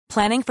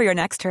Planning for your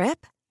next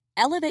trip?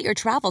 Elevate your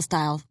travel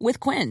style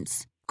with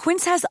Quince.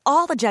 Quince has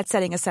all the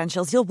jet-setting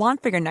essentials you'll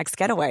want for your next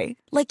getaway,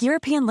 like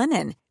European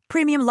linen,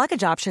 premium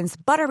luggage options,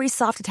 buttery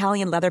soft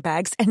Italian leather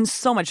bags, and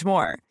so much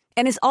more.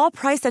 And is all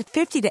priced at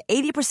 50 to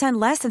 80%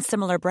 less than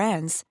similar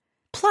brands.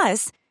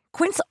 Plus,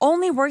 Quince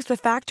only works with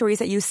factories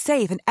that use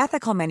safe and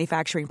ethical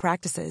manufacturing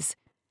practices.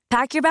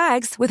 Pack your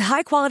bags with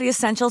high-quality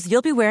essentials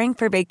you'll be wearing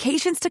for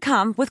vacations to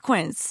come with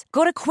Quince.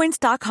 Go to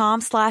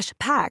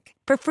quince.com/pack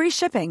for free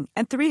shipping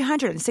and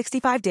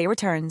 365-day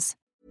returns.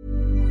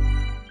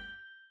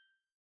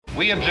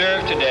 We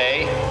observe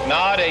today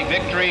not a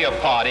victory of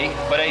party,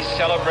 but a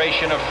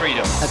celebration of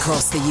freedom.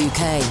 Across the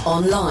UK,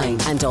 online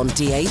and on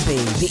DAB,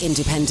 the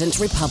Independent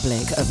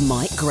Republic of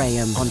Mike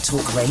Graham on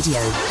Talk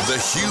Radio. The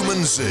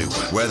Human Zoo,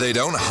 where they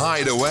don't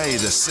hide away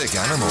the sick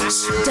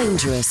animals.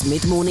 Dangerous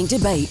mid-morning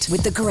debate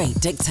with the great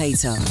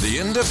dictator. The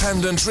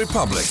Independent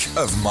Republic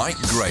of Mike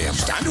Graham.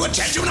 Stand to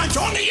attention when I'm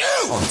talking to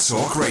you! On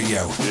Talk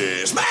Radio.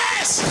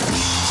 Dismiss!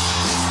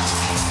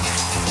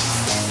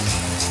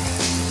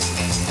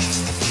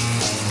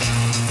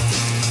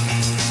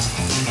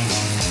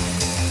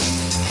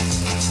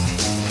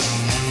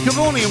 Good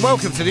morning and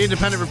welcome to the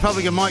Independent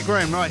Republic of Mike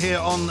Graham right here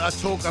on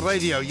Talk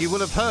Radio. You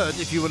will have heard,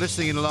 if you were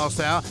listening in the last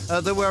hour,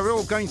 that we're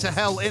all going to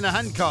hell in a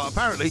handcart.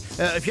 Apparently,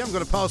 if you haven't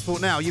got a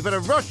passport now, you better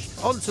rush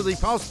onto the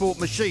passport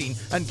machine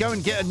and go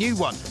and get a new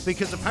one.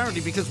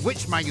 Because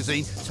Which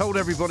magazine told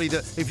everybody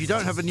that if you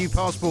don't have a new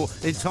passport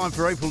in time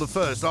for April the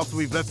 1st, after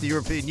we've left the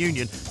European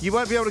Union, you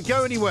won't be able to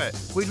go anywhere.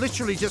 We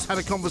literally just had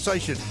a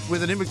conversation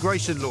with an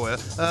immigration lawyer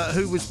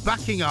who was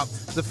backing up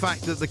the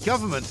fact that the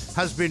government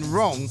has been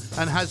wrong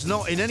and has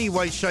not in any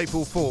way, shape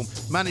or form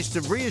managed to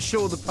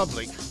reassure the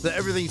public that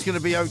everything's going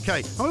to be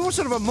okay. I mean, what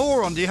sort of a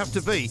moron do you have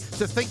to be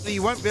to think that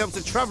you won't be able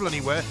to travel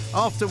anywhere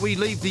after we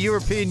leave the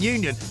European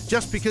Union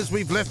just because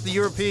we've left the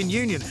European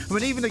Union? I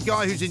mean, even the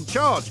guy who's in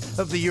charge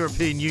of the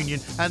European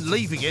Union and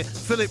leaving it,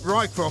 Philip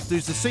Rycroft,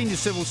 who's the senior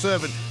civil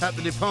servant at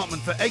the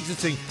Department for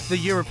Exiting the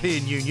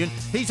European Union,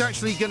 he's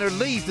actually going to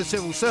leave the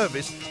civil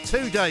service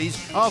 2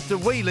 days after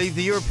we leave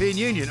the European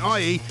Union,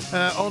 i.e.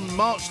 On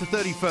March the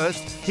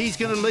 31st, he's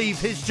going to leave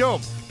his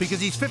job because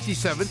he's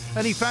 57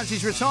 and he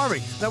fancies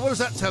retiring. Now, what does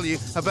that tell you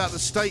about the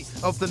state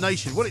of the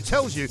nation? What it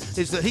tells you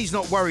is that he's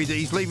not worried that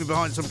he's leaving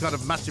behind some kind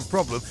of massive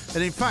problem,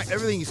 and in fact,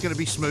 everything is going to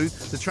be smooth.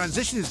 The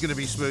transition is going to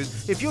be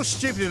smooth. If you're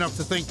stupid enough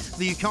to think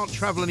that you can't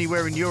travel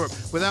anywhere in Europe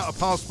without a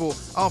passport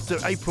after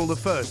April the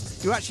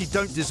 1st, you actually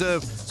don't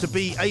deserve to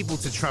be able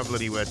to travel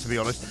anywhere, to be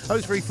honest.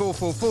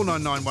 0344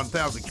 499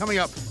 1000. Coming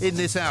up in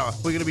this hour,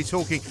 we're going to be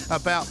talking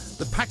about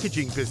the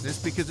packaging business,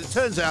 because it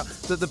turns out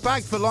that the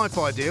Bag for Life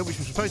idea, which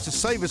was supposed to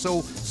save us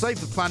all, save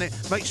the planet,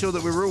 make sure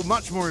that we're all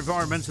much more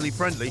environmentally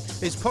friendly,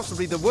 is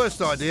possibly the worst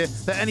idea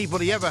that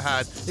anybody ever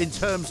had in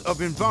terms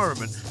of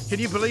environment. Can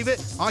you believe it?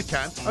 I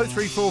can.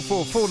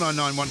 0344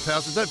 499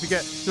 1000. Don't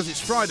forget, because it's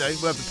Friday,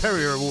 we'll have the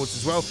Perrier Awards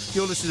as well.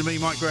 You're listening to me,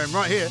 Mike Graham,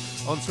 right here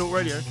on Talk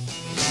Radio.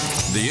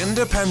 The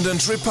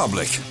Independent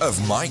Republic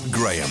of Mike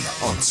Graham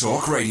on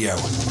Talk Radio.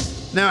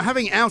 Now,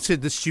 having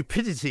outed the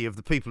stupidity of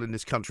the people in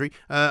this country,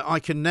 I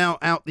can now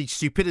out the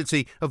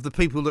stupidity of the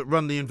people that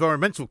run the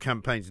environmental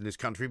campaigns in this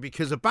country,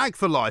 because a bag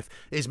for life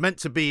is meant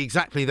to be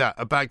exactly that,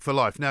 a bag for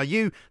life. Now,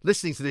 you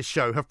listening to this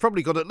show have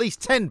probably got at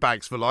least 10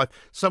 bags for life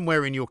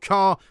somewhere in your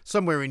car,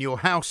 somewhere in your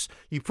house.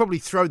 You probably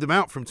throw them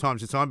out from time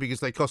to time because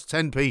they cost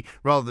 10p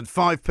rather than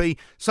 5p.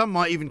 Some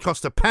might even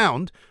cost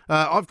 £1.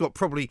 I've got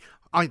probably,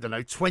 I don't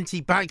know, 20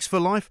 bags for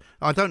life.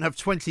 I don't have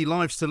 20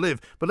 lives to live.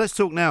 But let's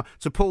talk now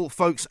to Paul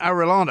Folks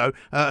Arellano,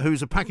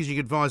 who's a packaging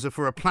advisor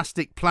for A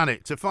Plastic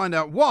Planet, to find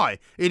out why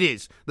it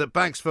is that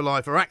bags for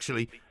life are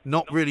actually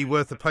not really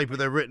worth the paper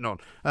they're written on.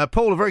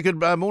 Paul, a very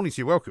good morning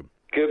to you. Welcome.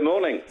 Good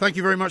morning. Thank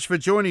you very much for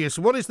joining us.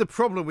 What is the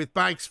problem with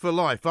bags for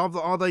life?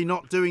 Are they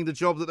not doing the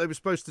job that they were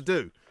supposed to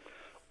do?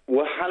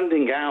 We're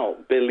handing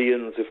out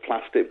billions of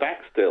plastic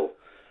bags still.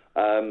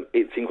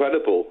 It's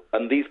incredible.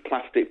 And these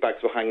plastic bags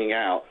we're handing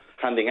out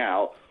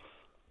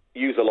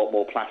use a lot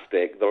more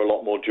plastic. They're a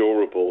lot more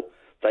durable.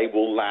 They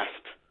will last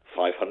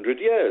 500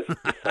 years,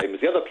 the same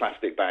as the other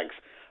plastic bags.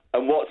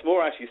 And what's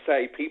more, as you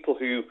say, people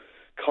who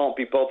can't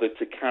be bothered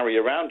to carry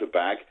around a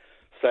bag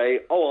say,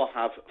 I'll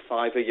have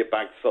 5 of your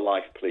bags for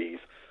life, please.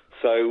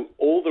 So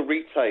all the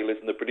retailers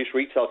in the British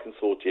Retail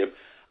Consortium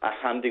are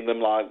handing them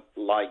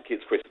like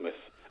it's Christmas.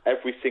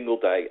 Every single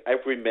day,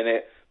 every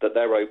minute that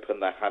they're open,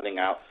 they're handing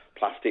out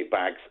plastic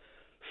bags.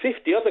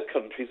 50 other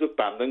countries have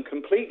banned them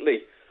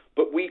completely.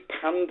 But we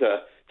pander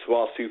to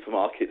our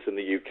supermarkets in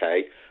the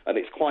UK, and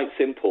it's quite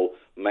simple.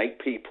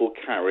 Make people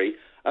carry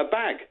a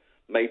bag.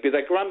 Maybe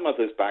their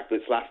grandmother's bag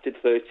that's lasted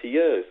 30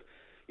 years.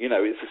 You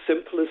know, it's as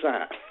simple as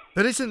that.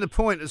 But isn't the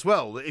point as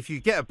well that if you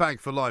get a bag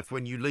for life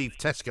when you leave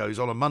Tesco's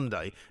on a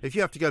Monday, if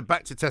you have to go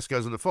back to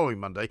Tesco's on the following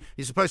Monday,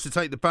 you're supposed to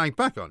take the bag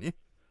back, aren't you?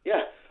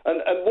 Yeah,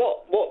 and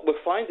what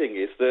we're finding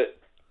is that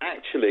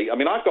actually, I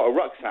mean, I've got a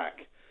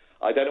rucksack.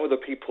 I don't know whether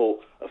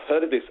people have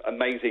heard of this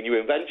amazing new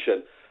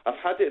invention. I've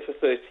had it for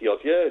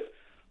 30-odd years.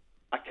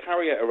 I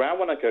carry it around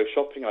when I go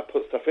shopping. I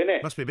put stuff in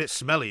it. Must be a bit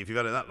smelly if you've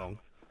had it that long.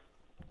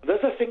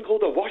 There's a thing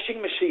called a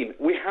washing machine.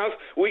 We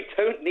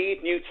don't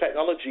need new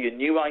technology and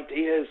new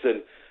ideas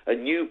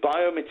and new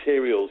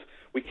biomaterials.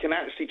 We can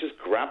actually just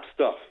grab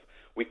stuff.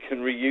 We can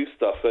reuse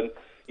stuff. And,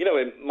 you know,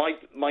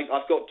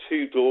 I've got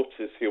two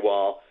daughters who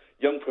are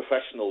young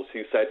professionals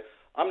who said,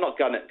 I'm not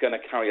going to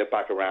carry a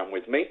bag around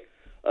with me.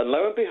 And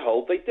lo and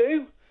behold, they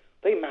do.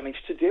 They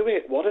managed to do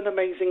it. What an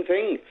amazing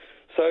thing.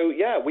 So,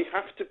 yeah, we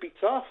have to be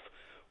tough.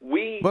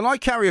 Well, I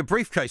carry a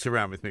briefcase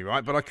around with me,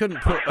 right? But I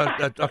couldn't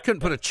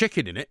put a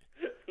chicken in it.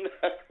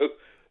 No,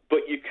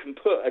 but you can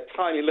put a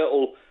tiny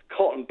little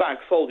cotton bag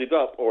folded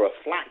up or a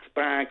flat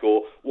bag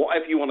or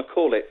whatever you want to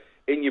call it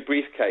in your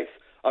briefcase.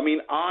 I mean,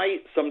 I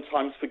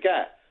sometimes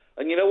forget.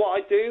 And you know what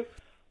I do?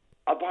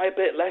 I buy a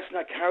bit less and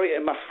I carry it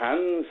in my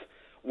hands.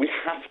 We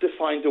have to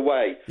find a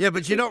way. Yeah,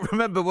 but do you not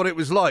remember what it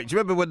was like? Do you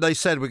remember when they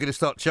said we're going to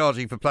start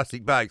charging for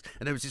plastic bags?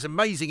 And there was this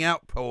amazing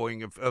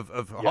outpouring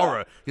of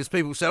horror because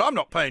people said, I'm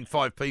not paying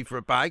 5p for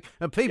a bag.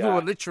 And people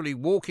were literally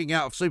walking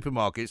out of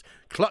supermarkets,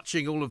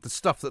 clutching all of the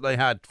stuff that they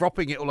had,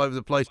 dropping it all over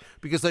the place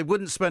because they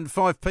wouldn't spend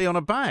 5p on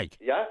a bag.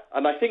 Yeah,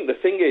 and I think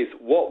the thing is,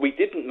 what we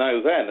didn't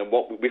know then, and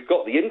what we've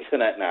got the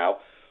internet now,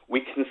 we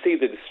can see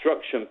the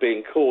destruction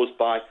being caused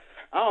by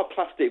our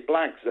plastic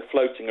bags are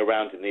floating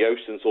around in the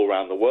oceans all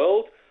around the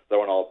world. They're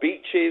on our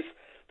beaches.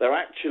 They're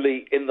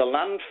actually in the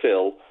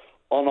landfill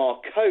on our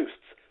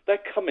coasts.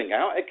 They're coming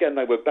out again.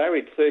 They were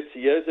buried 30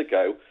 years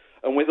ago.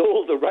 And with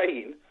all the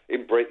rain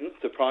in Britain,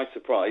 surprise,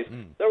 surprise,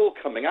 they're all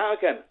coming out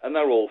again. And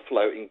they're all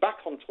floating back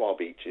onto our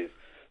beaches.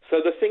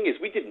 So the thing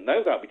is, we didn't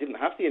know that. We didn't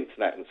have the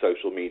internet and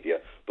social media.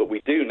 But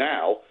we do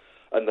now.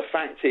 And the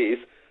fact is,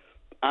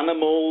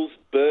 animals,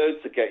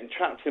 birds are getting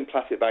trapped in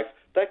plastic bags.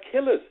 They're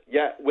killers.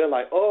 Yet we're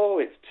like, oh,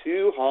 it's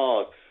too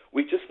hard.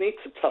 We just need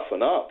to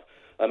toughen up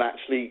and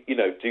actually, you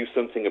know, do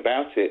something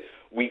about it.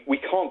 We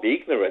can't be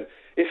ignorant.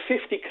 If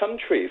 50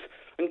 countries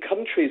and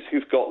countries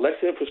who've got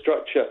less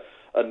infrastructure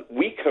and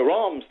weaker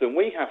arms than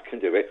we have can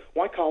do it,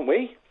 why can't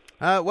we?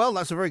 Well,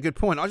 that's a very good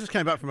point. I just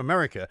came back from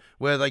America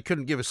where they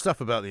couldn't give a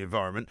stuff about the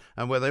environment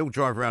and where they all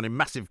drive around in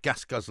massive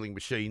gas-guzzling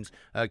machines,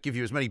 give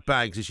you as many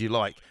bags as you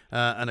like,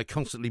 and are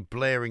constantly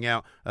blaring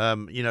out,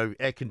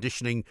 air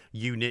conditioning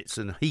units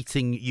and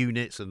heating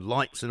units and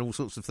lights and all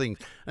sorts of things.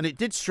 And it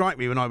did strike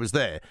me when I was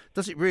there,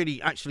 does it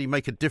really actually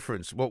make a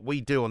difference what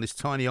we do on this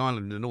tiny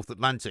island in the North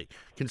Atlantic,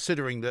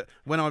 considering that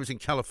when I was in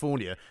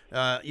California,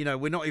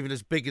 we're not even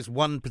as big as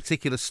one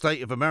particular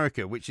state of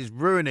America, which is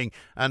ruining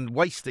and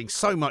wasting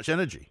so much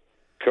energy.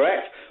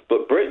 Correct.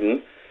 But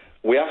Britain,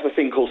 we have a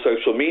thing called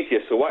social media.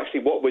 So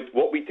actually what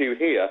we do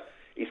here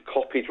is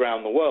copied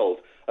around the world.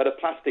 At a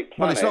plastic planet...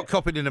 Well, it's not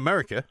copied in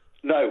America.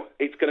 No,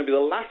 it's going to be the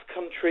last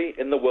country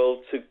in the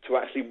world to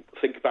actually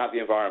think about the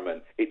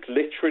environment. It's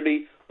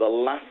literally the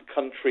last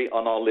country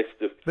on our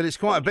list of But it's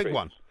quite countries. a big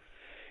one.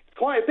 It's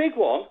quite a big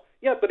one,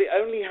 yeah, but it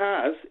only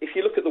has... If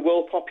you look at the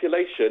world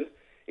population,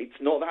 it's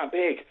not that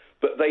big.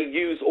 But they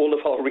use all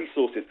of our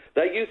resources.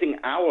 They're using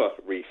our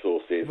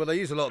resources. Well, they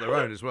use a lot of their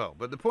own as well.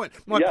 But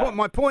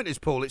my point is,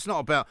 Paul, it's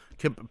not about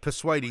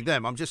persuading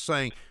them. I'm just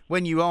saying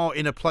when you are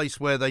in a place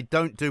where they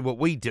don't do what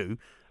we do,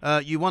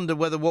 you wonder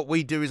whether what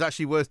we do is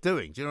actually worth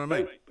doing. Do you know what I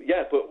mean?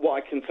 Yeah, but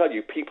what I can tell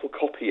you, people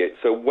copy it.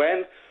 So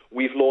when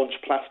we've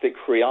launched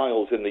plastic-free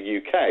aisles in the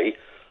UK,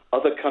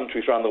 other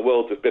countries around the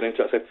world have been in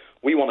touch and said,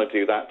 we want to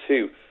do that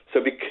too. So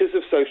because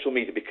of social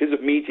media, because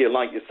of media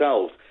like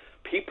yourselves,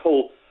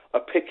 people are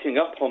picking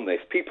up on this.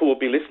 People will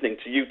be listening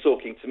to you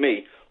talking to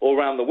me all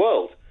around the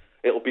world.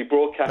 It'll be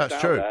broadcast That's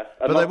out true. there.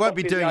 But they won't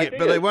be doing it.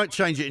 But they won't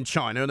change it in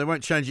China, and they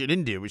won't change it in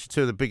India, which are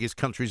two of the biggest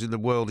countries in the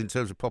world in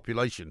terms of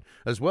population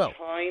as well.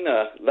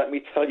 China, let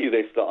me tell you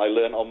this that I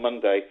learned on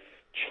Monday.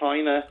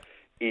 China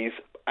is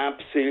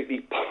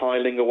absolutely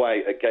piling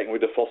away at getting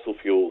rid of fossil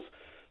fuels.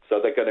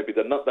 So they're going to be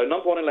the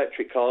number one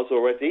electric cars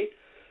already.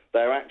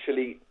 They're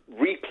actually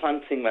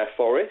replanting their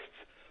forests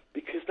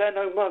because they're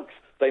no mugs.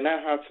 They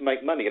know how to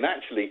make money. And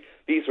actually,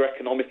 these are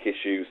economic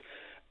issues.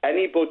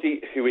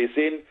 Anybody who is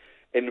in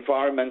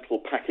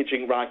environmental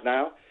packaging right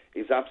now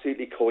is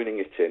absolutely coining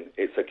it in.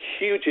 It's a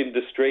huge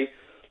industry,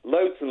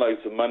 loads and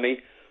loads of money.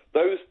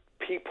 Those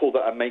people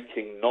that are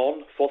making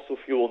non-fossil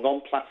fuel,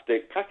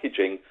 non-plastic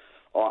packaging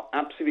are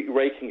absolutely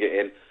raking it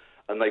in,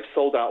 and they've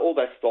sold out all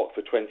their stock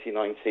for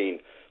 2019.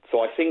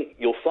 So I think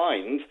you'll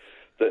find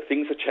that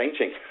things are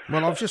changing.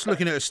 Well, I'm just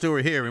looking at a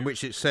story here in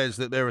which it says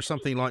that there are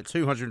something like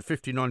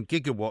 259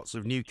 gigawatts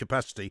of new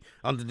capacity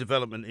under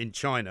development in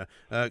China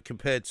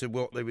compared to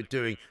what they were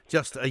doing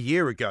just a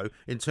year ago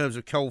in terms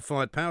of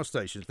coal-fired power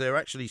stations. They're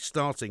actually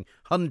starting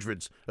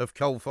hundreds of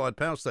coal-fired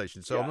power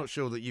stations, so I'm not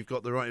sure that you've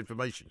got the right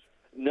information.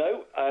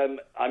 No,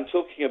 I'm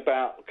talking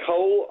about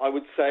coal, I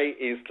would say,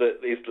 is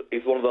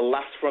one of the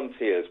last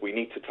frontiers. We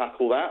need to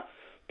tackle that.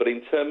 But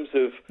in terms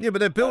of... Yeah, but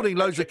they're building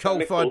loads of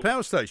coal-fired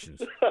power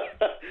stations.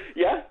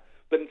 Yeah,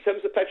 but in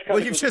terms of petrochemicals... Well,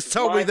 you've just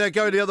told me they're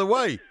going the other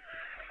way.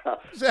 What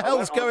the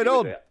hell's going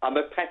on? I'm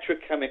a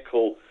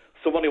petrochemical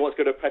someone who wants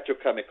to go to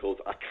petrochemicals.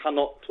 I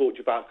cannot talk to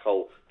you about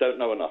coal. Don't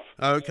know enough.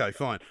 Okay,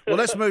 fine. Well,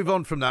 let's move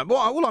on from that.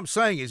 All I'm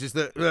saying is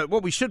that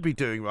what we should be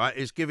doing, right,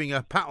 is giving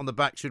a pat on the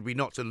back, should we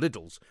not, to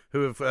Lidl's,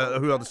 who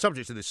are the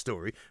subject of this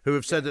story, who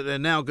have said that they're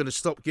now going to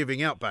stop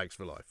giving out bags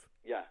for life.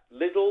 Yeah,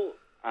 Lidl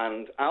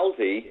and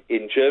Aldi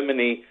in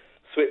Germany,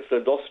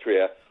 Switzerland,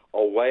 Austria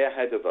are way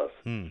ahead of us.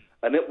 And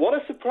what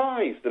a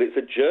surprise that it's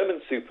a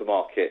German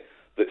supermarket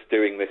that's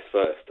doing this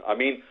first. I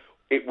mean,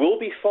 it will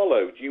be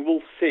followed. You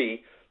will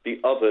see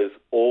the others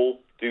all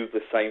do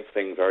the same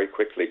thing very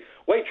quickly.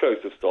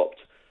 Waitrose have stopped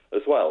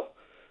as well.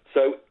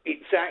 So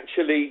it's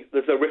actually,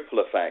 there's a ripple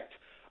effect.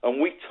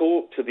 And we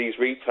talk to these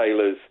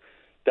retailers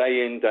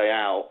day in, day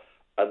out,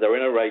 and they're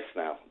in a race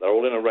now. They're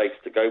all in a race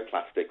to go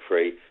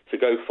plastic-free, to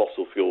go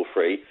fossil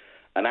fuel-free.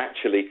 And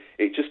actually,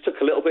 it just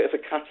took a little bit of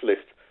a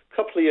catalyst a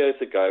couple of years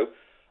ago.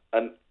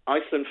 And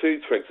Iceland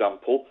Foods, for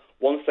example,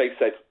 once they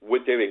said,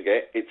 we're doing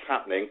it, it's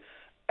happening,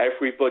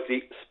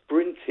 everybody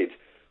sprinted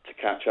to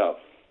catch up.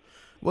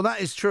 Well, that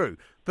is true.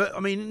 But, I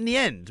mean, in the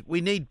end, we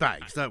need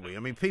bags, don't we? I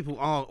mean, people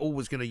are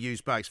always going to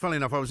use bags. Funnily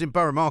enough, I was in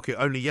Borough Market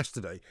only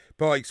yesterday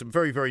buying some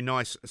very, very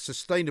nice,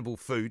 sustainable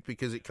food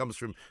because it comes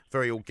from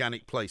very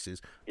organic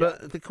places.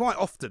 But quite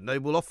often, they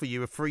will offer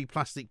you a free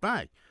plastic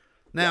bag.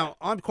 Now,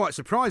 I'm quite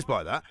surprised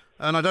by that,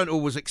 and I don't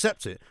always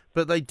accept it,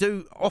 but they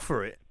do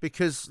offer it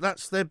because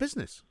that's their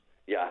business.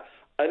 Yeah,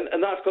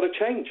 and that's got to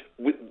change.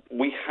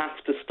 We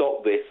have to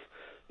stop this,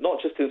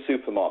 not just in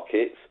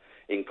supermarkets,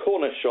 in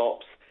corner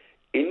shops,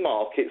 in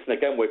markets, and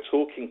again, we're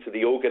talking to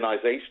the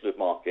organisation of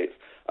markets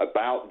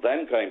about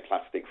them going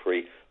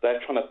plastic-free.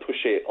 They're trying to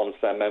push it onto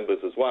their members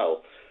as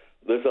well.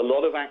 There's a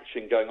lot of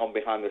action going on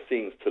behind the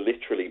scenes to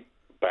literally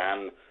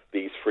ban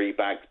these free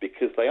bags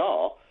because they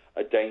are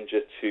a danger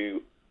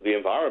to the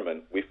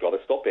environment. We've got to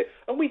stop it,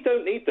 and we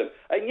don't need them.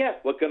 And yeah,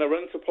 we're going to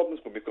run into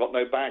problems when we've got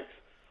no bags.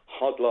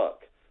 Hard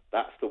luck.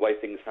 That's the way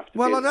things have to be.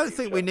 Well, I don't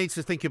think we need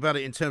to think about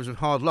it in terms of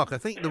hard luck. I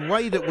think the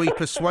way that we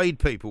persuade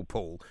people,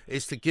 Paul,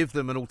 is to give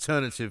them an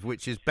alternative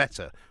which is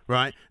better,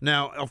 right?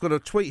 Now, I've got a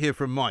tweet here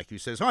from Mike who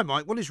says, "Hi,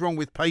 Mike, what is wrong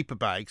with paper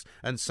bags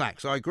and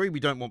sacks? I agree we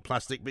don't want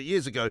plastic, but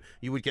years ago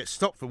you would get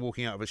stopped for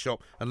walking out of a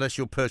shop unless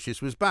your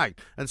purchase was bagged.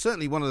 And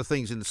certainly one of the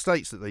things in the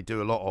States that they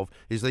do a lot of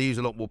is they use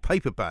a lot more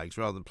paper bags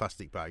rather than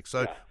plastic bags.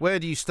 So where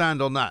do you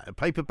stand on that? Are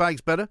paper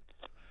bags better?"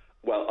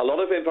 Well, a lot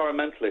of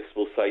environmentalists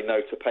will say no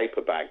to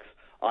paper bags.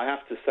 I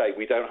have to say,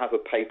 we don't have a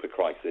paper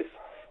crisis.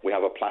 We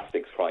have a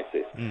plastics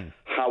crisis.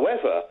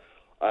 However,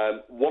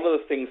 one of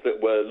the things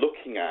that we're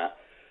looking at,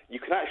 you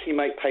can actually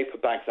make paper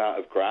bags out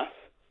of grass.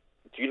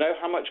 Do you know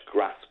how much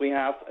grass we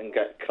have and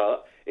get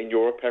cut in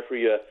Europe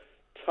every year?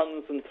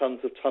 Tons and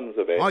tons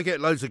of it. I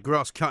get loads of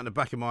grass cut in the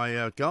back of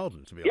my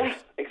garden, to be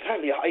honest. Yeah,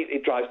 exactly.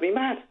 It drives me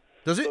mad.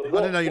 Does it? I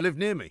didn't know you lived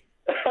near me.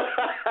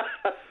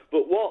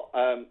 But what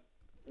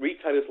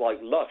retailers like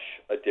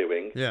Lush are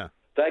doing... Yeah.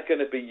 They're going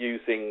to be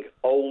using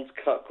old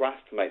cut grass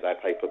to make their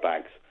paper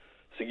bags.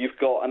 So you've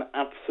got an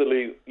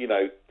absolute,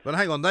 But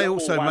hang on, they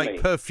also whammy.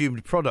 make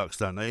perfumed products,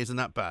 don't they? Isn't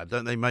that bad?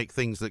 Don't they make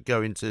things that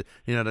go into,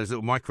 those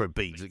little micro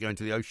beads that go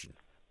into the ocean?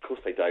 Of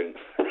course they don't.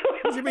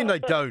 What do you mean they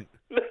don't?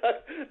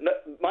 No,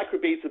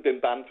 microbeads have been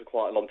banned for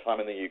quite a long time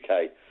in the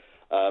UK.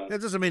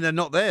 That doesn't mean they're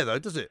not there, though,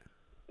 does it?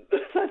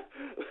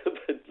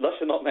 Lush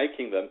are not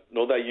making them,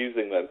 nor they're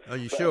using them. Are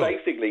you but sure?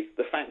 Basically,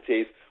 the fact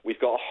is, we've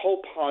got a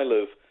whole pile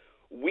of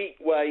wheat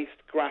waste,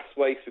 grass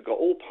waste, we've got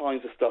all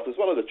kinds of stuff, as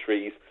well as the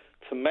trees,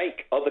 to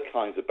make other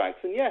kinds of bags.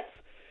 And yes,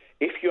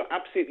 if you're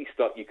absolutely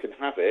stuck, you can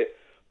have it.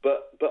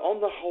 But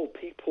on the whole,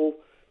 people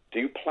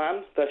do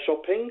plan their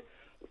shopping.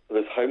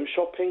 There's home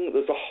shopping.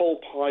 There's a whole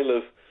pile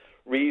of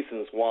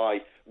reasons why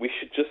we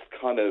should just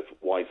kind of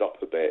wise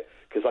up a bit.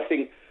 Because I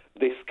think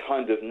this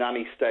kind of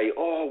nanny state,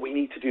 we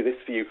need to do this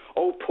for you.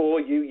 Oh, poor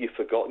you, you've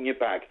forgotten your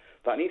bag.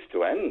 That needs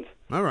to end.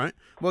 All right.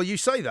 Well, you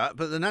say that,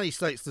 but the nanny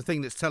state's the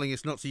thing that's telling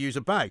us not to use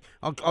a bag.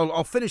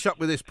 I'll finish up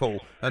with this, Paul.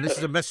 And this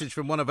is a message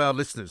from one of our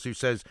listeners who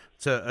says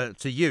to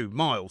you,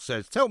 Miles,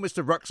 says, "Tell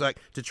Mr. Rucksack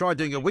to try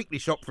doing a weekly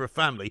shop for a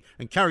family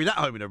and carry that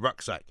home in a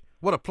rucksack."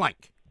 What a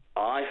plank.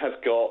 I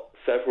have got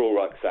several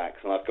rucksacks,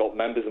 and I've got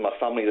members of my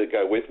family that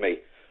go with me.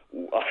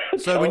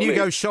 So when you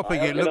go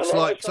shopping, it looks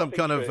like some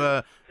kind of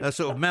a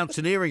sort of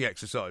mountaineering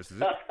exercise,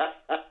 does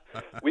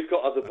it? We've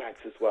got other bags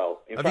as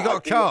well. Have you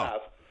got a car?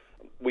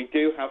 We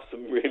do have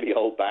some really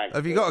old bags.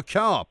 Have you got a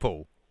car,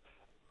 Paul?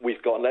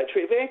 We've got an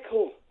electric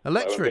vehicle.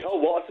 Electric? Oh,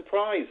 what a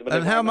surprise.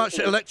 And how much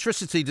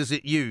electricity does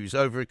it use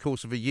over the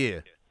course of a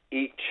year?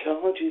 It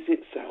charges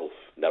itself.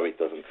 No, it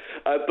doesn't.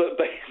 But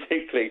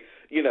basically,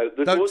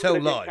 there's always tell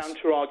going to be lies. a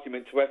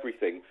counter-argument to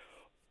everything.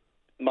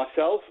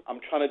 Myself, I'm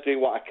trying to do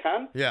what I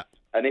can. Yeah.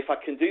 And if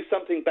I can do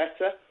something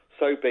better,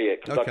 so be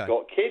it. Because I've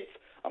got kids,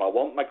 and I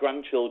want my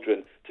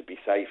grandchildren to be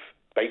safe.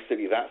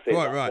 Basically, that's it.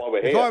 Right. That's why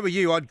we're here. If I were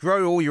you, I'd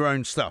grow all your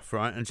own stuff,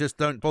 right, and just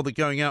don't bother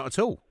going out at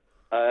all.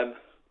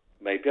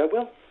 Maybe I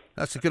will.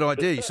 That's a good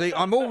idea. You see,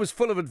 I'm always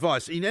full of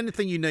advice.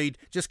 Anything you need,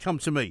 just come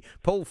to me.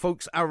 Paul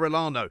Fulks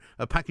Arellano,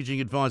 a packaging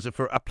advisor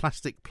for A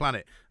Plastic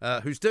Planet,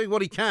 who's doing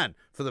what he can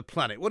for the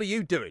planet. What are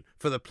you doing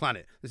for the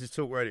planet? This is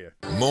Talk Radio.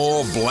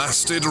 More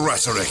blasted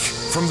rhetoric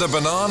from the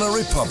Banana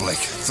Republic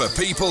for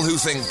people who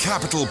think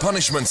capital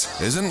punishment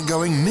isn't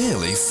going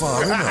nearly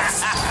far enough.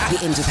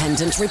 The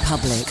Independent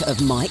Republic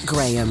of Mike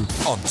Graham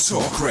On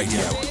Talk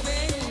Radio.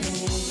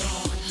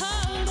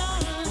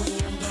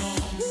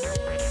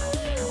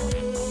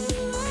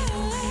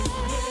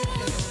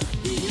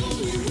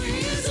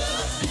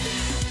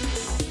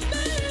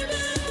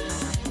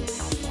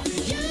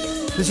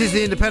 This is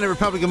the Independent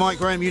Republic of Mike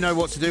Graham. You know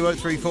what to do.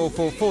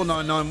 0344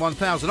 499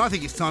 1000. I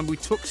think it's time we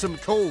took some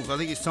calls. I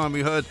think it's time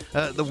we heard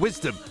the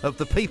wisdom of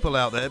the people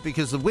out there,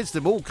 because the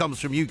wisdom all comes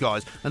from you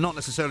guys and not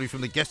necessarily from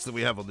the guests that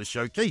we have on this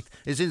show. Keith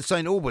is in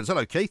St Albans.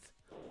 Hello, Keith.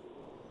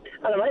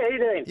 Hello, mate. How you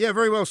doing? Yeah,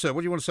 very well, sir.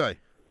 What do you want to say?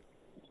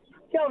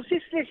 Yeah, I was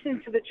just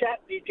listening to the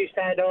chat you just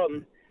had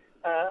on.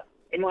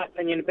 In my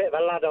opinion, a bit of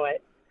a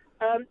Luddite.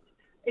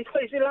 It's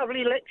a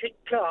lovely electric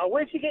car.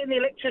 Where's he getting the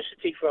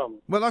electricity from?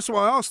 Well, that's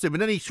why I asked him,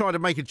 and then he tried to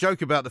make a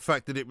joke about the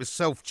fact that it was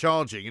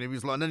self-charging, and he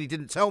was like, and then he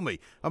didn't tell me.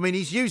 I mean,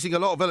 he's using a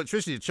lot of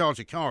electricity to charge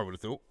a car, I would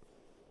have thought.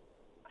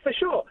 For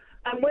sure.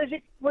 And where's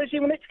he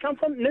want it to come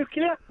from?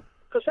 Nuclear?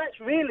 Because that's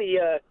really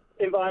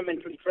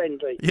environmentally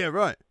friendly. Yeah,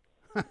 right.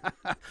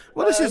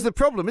 Well, this is the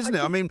problem, isn't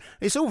it? I mean,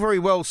 it's all very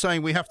well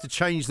saying we have to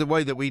change the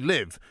way that we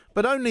live,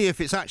 but only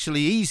if it's actually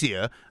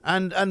easier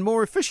and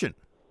more efficient.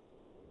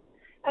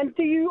 And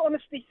do you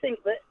honestly think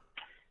that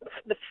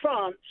the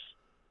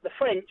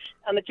French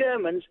and the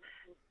Germans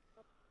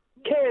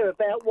care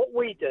about what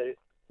we do?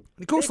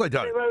 Of course they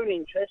don't. They've got their own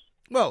interests.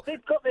 Well,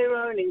 they've got their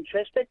own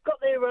interests. They've got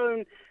their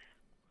own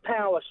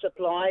power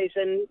supplies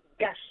and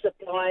gas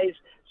supplies,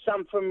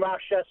 some from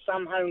Russia,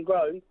 some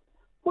homegrown.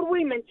 What are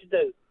we meant to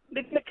do?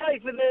 Live in a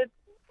cave with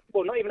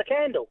not even a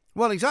candle.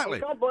 Well,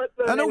 exactly.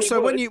 And also,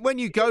 when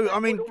you go, I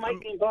mean,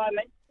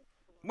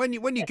 when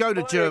you go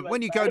to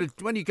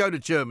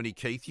Germany,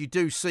 Keith, you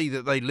do see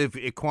that they live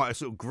in quite a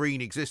sort of green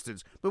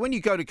existence. But when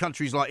you go to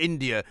countries like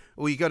India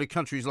or you go to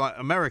countries like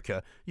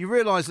America, you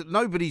realise that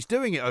nobody's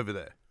doing it over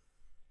there.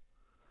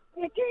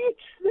 It's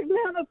the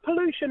amount of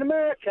pollution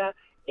America,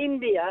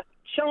 India,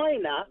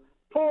 China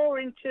pour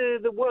into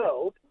the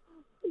world.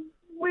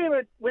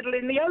 We're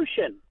whittling the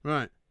ocean.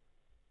 Right.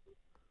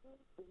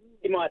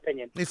 In my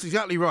opinion. It's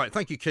exactly right.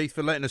 Thank you, Keith,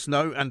 for letting us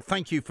know, and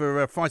thank you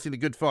for fighting the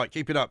good fight.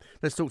 Keep it up.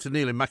 Let's talk to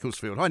Neil in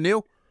Macclesfield. Hi,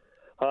 Neil.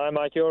 Hi,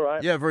 Mike. You all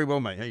right? Yeah, very well,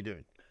 mate. How you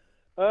doing?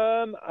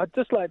 I'd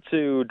just like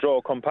to draw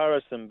a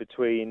comparison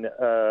between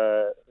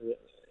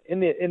in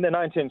the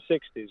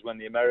 1960s when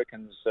the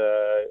Americans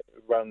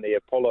ran the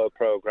Apollo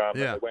program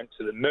and they went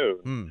to the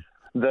moon.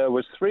 There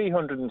was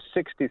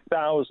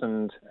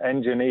 360,000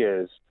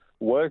 engineers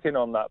working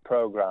on that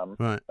program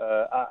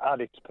at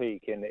its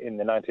peak in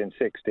the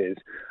 1960s.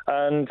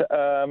 And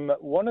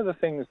one of the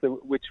things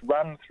which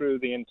ran through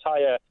the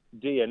entire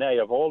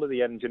DNA of all of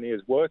the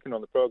engineers working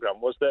on the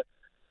program was that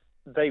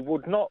they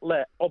would not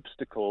let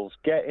obstacles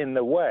get in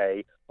the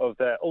way of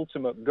their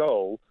ultimate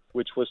goal,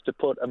 which was to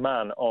put a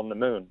man on the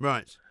moon.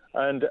 Right.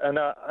 And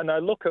I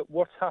look at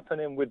what's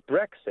happening with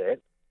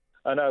Brexit,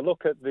 and I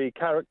look at the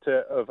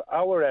character of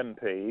our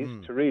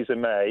MPs, Theresa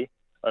May,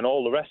 and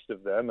all the rest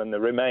of them, and the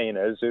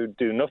Remainers who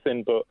do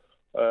nothing but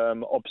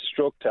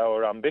obstruct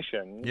our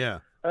ambitions. Yeah.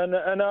 And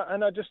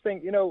I just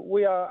think,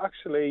 we are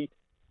actually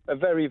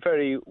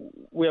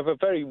we have a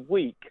very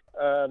weak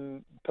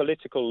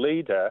political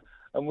leader,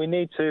 and we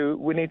need to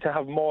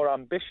have more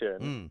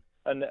ambition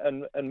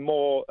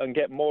and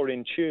get more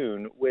in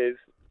tune with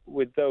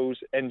those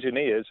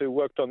engineers who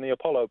worked on the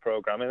Apollo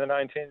program in the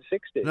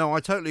 1960s. No, I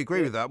totally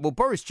agree with that. Well,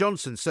 Boris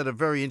Johnson said a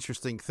very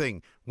interesting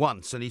thing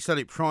once, and he said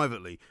it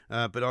privately,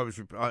 but I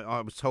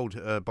was told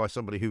by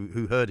somebody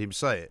who heard him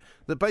say it,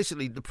 that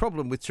basically the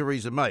problem with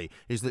Theresa May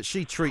is that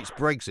she treats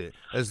Brexit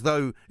as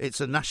though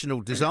it's a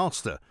national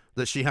disaster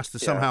that she has to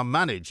somehow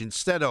manage,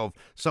 instead of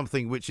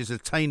something which is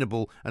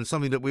attainable and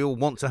something that we all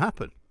want to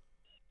happen.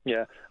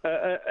 Yeah,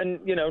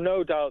 and,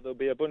 no doubt there'll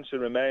be a bunch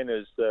of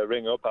Remainers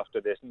ring up after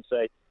this and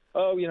say,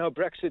 oh,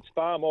 Brexit's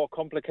far more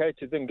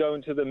complicated than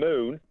going to the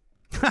moon.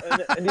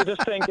 and you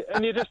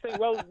just think,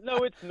 well,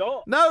 no, it's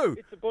not. No,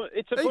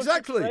 it's a bunch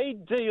of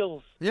trade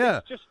deals. Yeah,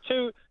 it's just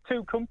two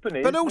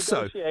companies. But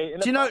also,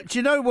 do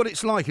you know what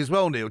it's like as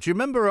well, Neil? Do you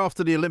remember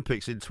after the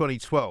Olympics in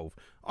 2012?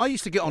 I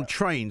used to get on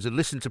trains and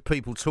listen to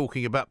people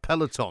talking about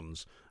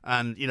pelotons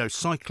and,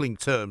 cycling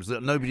terms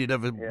that nobody had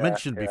ever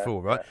mentioned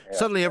before, right?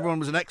 Suddenly everyone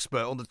was an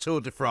expert on the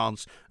Tour de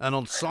France and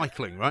on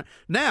cycling, right?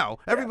 Now,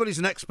 everybody's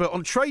an expert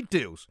on trade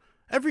deals.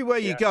 Everywhere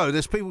you go,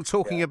 there's people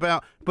talking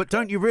about, but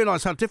don't you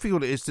realise how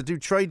difficult it is to do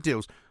trade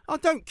deals? I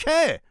don't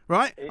care,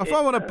 right? If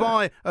I want to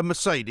buy a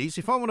Mercedes,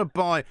 if I want to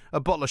buy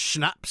a bottle of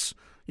schnapps,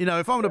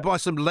 if I want to buy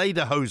some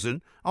lederhosen,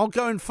 I'll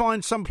go and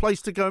find some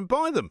place to go and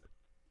buy them.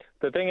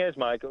 The thing is,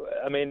 Mike,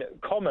 I mean,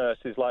 commerce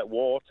is like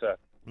water.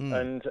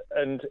 And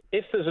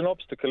if there's an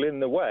obstacle in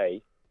the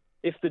way,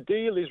 if the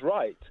deal is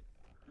right,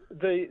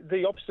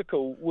 the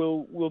obstacle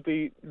will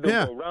be,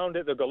 they'll go around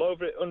it, they'll go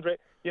over it, under it.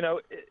 You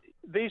know,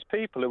 these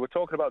people who are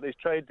talking about these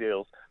trade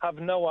deals have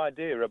no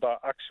idea about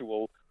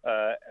actual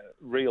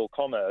real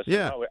commerce and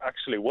how it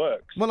actually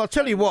works. Well, I'll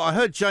tell you what, I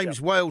heard James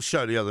Whale's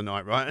show the other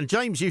night, right? And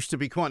James used to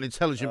be quite an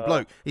intelligent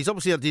bloke. He's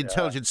obviously had the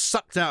intelligence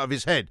sucked out of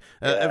his head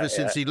ever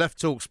since he left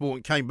TalkSport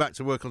and came back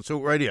to work on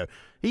Talk Radio.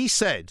 He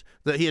said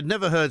that he had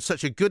never heard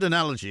such a good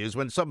analogy as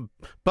when some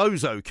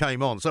bozo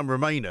came on, some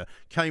Remainer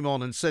came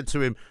on and said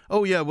to him,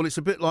 oh, yeah, well, it's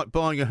a bit like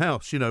buying a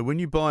house. You know, when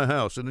you buy a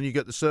house and then you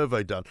get the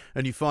survey done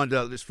and you find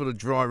out that it's full of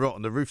dry rot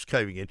and the roof's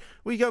caving in.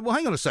 Well, you go, well,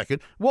 hang on a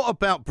second. What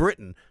about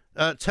Britain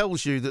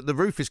tells you that the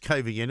roof is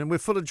caving in and we're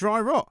full of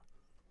dry rot?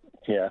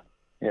 Yeah.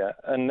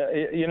 And,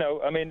 you know,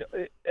 I mean,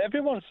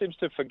 everyone seems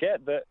to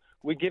forget that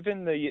we're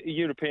giving the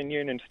European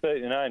Union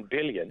 $39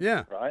 billion,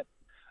 right?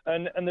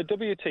 And the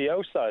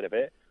WTO side of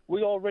it,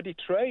 we already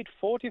trade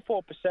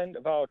 44%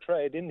 of our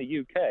trade in the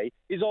UK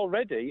is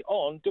already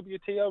on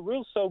WTO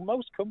rules. So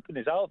most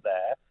companies out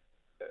there,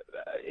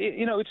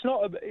 you know, it's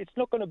not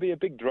going to be a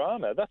big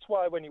drama. That's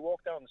why when you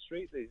walk down the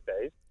street these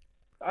days,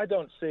 I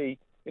don't see,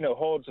 you know,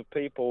 hordes of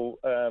people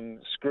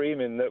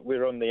screaming that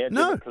we're on the edge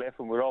of the cliff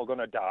and we're all going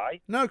to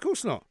die. No, of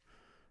course not.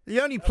 The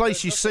only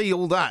place you see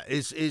all that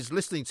is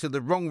listening to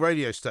the wrong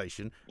radio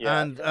station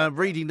and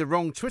reading the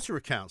wrong Twitter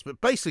accounts. But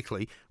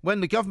basically,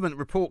 when the government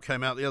report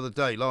came out the other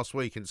day, last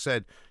week, and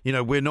said, you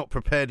know, we're not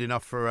prepared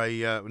enough for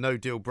a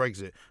no-deal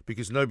Brexit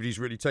because nobody's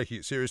really taking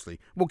it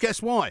seriously. Well,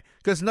 guess why?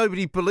 Because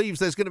nobody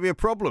believes there's going to be a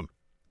problem.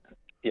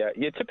 Yeah,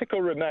 your typical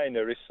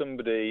Remainer is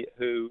somebody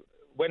who,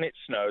 when it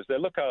snows, they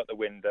look out the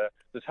window,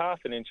 there's half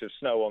an inch of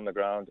snow on the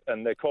ground,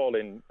 and they call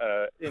in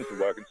into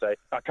work and say,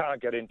 I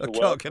can't get into work.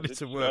 Don't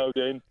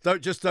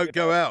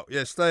go out.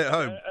 Yeah, stay at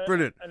home.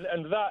 Brilliant.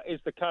 And that is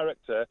the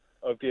character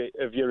of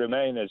your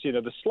Remainers. You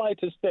know, the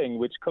slightest thing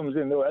which comes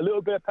in, a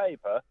little bit of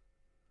paper,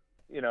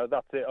 you know,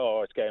 that's it.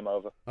 Oh, it's game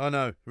over. I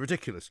know.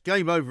 Ridiculous.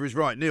 Game over is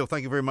right. Neil,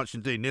 thank you very much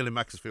indeed. Neil in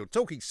Macclesfield.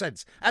 Talking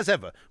sense. As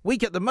ever, we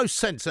get the most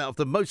sense out of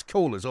the most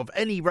callers of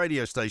any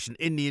radio station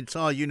in the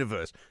entire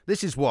universe.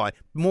 This is why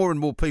more and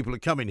more people are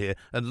coming here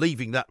and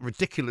leaving that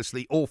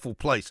ridiculously awful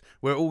place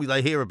where all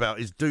they hear about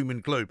is doom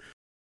and gloom.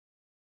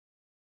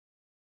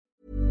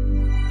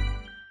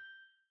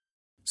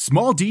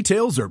 Small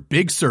details are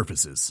big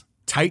surfaces.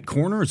 Tight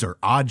corners are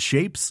odd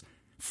shapes.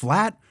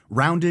 Flat,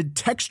 rounded,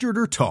 textured,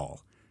 or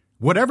tall.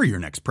 Whatever your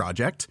next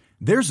project,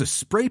 there's a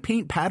spray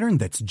paint pattern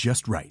that's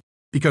just right.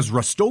 Because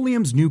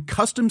Rust-Oleum's new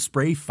Custom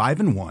Spray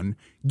 5-in-1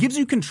 gives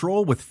you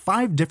control with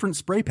 5 different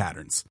spray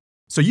patterns.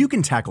 So you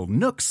can tackle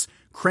nooks,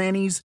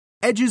 crannies,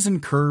 edges,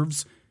 and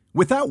curves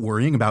without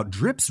worrying about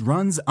drips,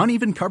 runs,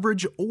 uneven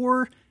coverage,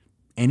 or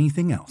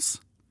anything else.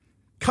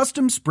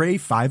 Custom Spray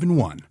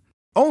 5-in-1.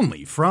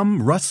 Only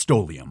from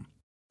Rust-Oleum.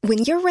 When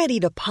you're ready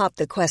to pop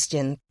the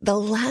question, the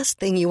last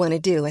thing you want to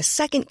do is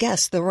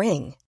second-guess the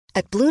ring.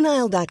 At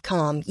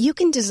BlueNile.com, you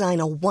can design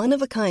a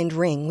one-of-a-kind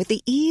ring with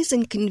the ease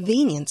and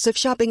convenience of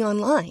shopping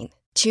online.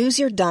 Choose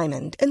your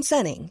diamond and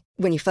setting.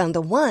 When you find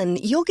the one,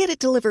 you'll get it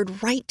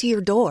delivered right to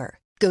your door.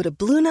 Go to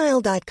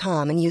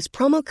BlueNile.com and use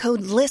promo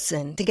code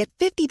LISTEN to get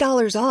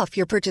 $50 off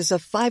your purchase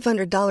of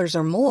 $500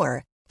 or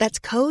more. That's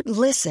code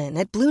LISTEN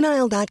at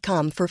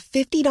BlueNile.com for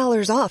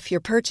 $50 off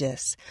your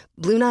purchase.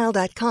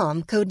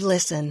 BlueNile.com, code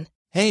LISTEN.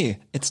 Hey,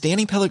 it's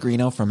Danny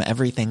Pellegrino from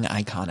Everything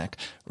Iconic.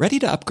 Ready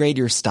to upgrade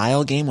your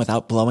style game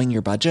without blowing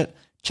your budget?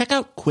 Check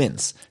out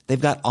Quince. They've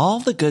got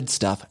all the good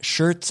stuff,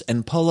 shirts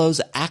and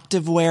polos,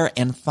 activewear,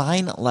 and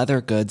fine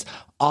leather goods,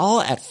 all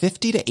at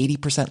 50 to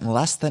 80%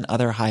 less than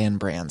other high-end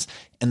brands.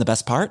 And the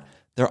best part?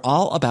 They're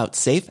all about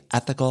safe,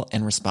 ethical,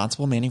 and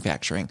responsible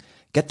manufacturing.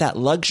 Get that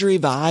luxury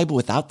vibe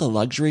without the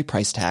luxury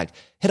price tag.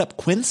 Hit up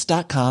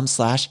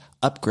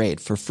quince.com/upgrade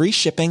for free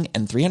shipping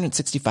and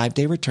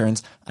 365-day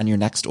returns on your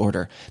next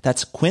order.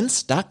 That's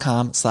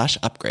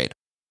quince.com/upgrade.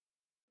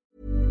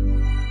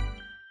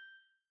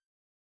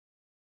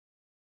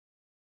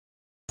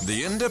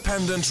 The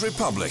Independent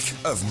Republic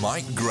of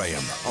Mike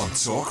Graham on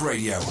Talk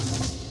Radio.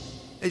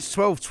 It's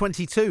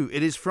 12:22.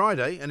 It is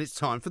Friday, and it's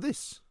time for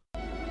this.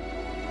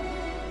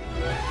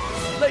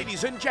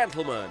 Ladies and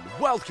gentlemen,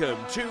 welcome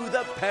to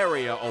the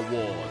Perrier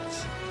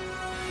Awards.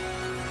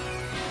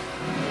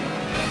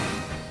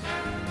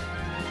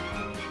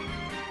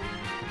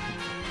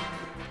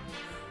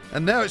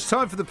 And now it's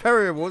time for the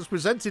Perrier Awards,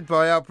 presented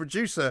by our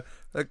producer,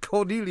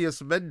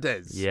 Cornelius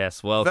Mendez.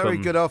 Yes, welcome. Very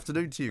good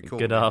afternoon to you,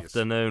 Cornelius. Good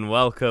afternoon.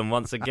 Welcome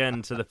once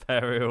again to the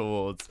Perrier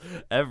Awards.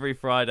 Every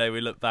Friday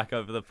we look back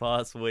over the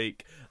past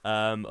week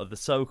of the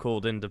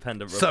so-called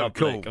Independent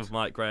Republic of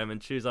Mike Graham and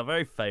choose our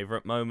very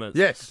favourite moments.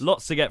 Yes.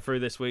 Lots to get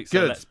through this week,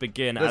 so let's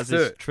begin. As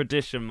is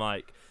tradition,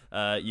 Mike.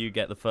 You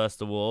get the first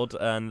award,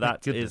 and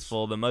that is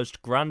for the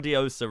most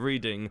grandiose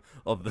reading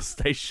of the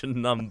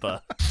station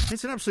number.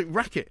 It's an absolute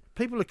racket.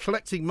 People are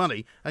collecting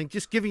money and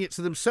just giving it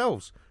to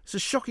themselves. It's a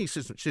shocking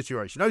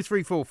situation.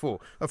 0344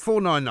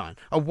 499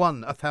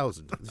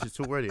 1000. This is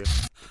Talk Radio.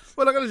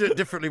 Well, I'm going to do it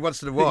differently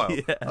once in a while.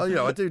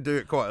 Yeah. I do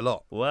it quite a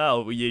lot.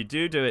 Well, you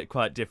do it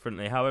quite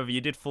differently. However,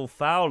 you did fall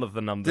foul of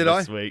the number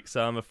this week,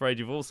 so I'm afraid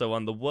you've also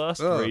won the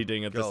worst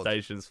reading of the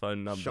station's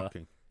phone number.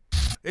 Shocking.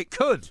 It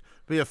could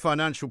be a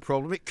financial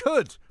problem. It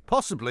could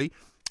possibly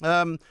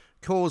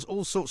cause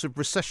all sorts of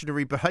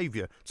recessionary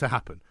behaviour to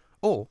happen.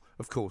 Or,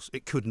 of course,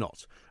 it could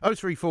not.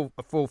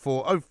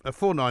 03444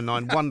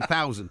 499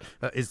 1000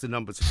 is the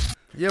number.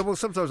 Yeah, well,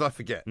 sometimes I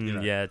forget.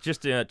 Yeah,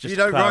 just you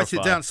don't write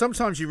it down.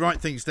 Sometimes you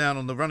write things down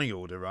on the running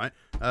order, right?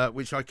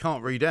 Which I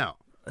can't read out.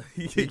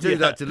 You do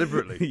that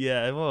deliberately.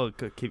 Yeah, well,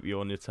 keep you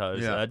on your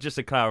toes. Yeah. Just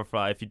to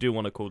clarify, if you do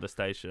want to call the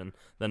station,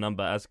 the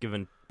number as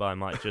given by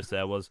Mike just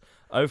there was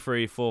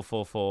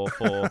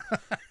 03444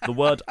 the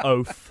word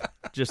oath.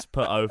 Just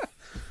put oath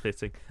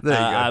fitting. There you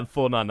go. And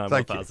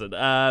 499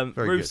 1000.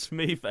 Ruth good.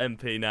 Smith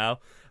MP now.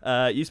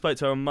 You spoke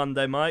to her on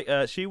Monday, Mike.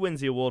 She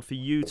wins the award for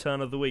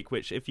U-Turn of the Week,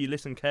 which, if you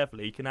listen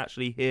carefully, you can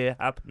actually hear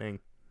happening.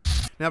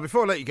 Now,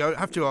 before I let you go, I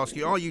have to ask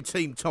you, are you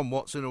Team Tom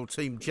Watson or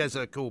Team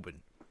Jezza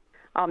Corbyn?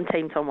 I'm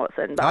Team Tom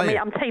Watson. But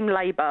I'm Team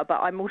Labour, but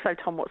I'm also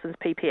Tom Watson's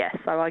PPS,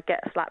 so I'd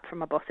get slapped from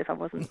my boss if I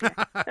wasn't.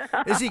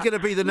 Is he going to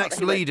be the next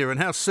leader, and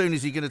how soon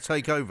is he going to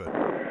take over?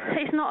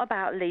 It's not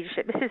about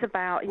leadership. This is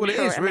about... Well, it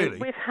is, really.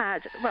 It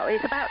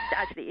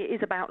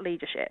is about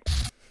leadership.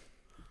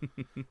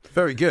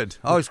 Very good.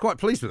 I was quite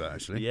pleased with that,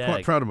 actually. Yeah,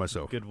 quite proud of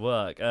myself. Good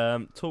work.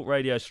 Talk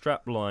Radio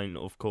strapline,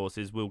 of course,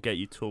 is we'll get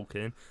you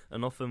talking,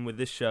 and often with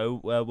this show,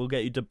 we'll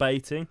get you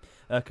debating.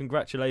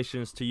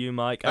 Congratulations to you,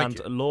 Mike, Thank and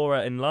you.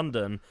 Laura in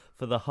London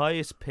for the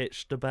highest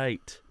pitched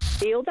debate.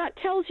 That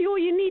tells you all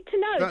you need to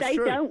know. That's they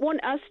true. don't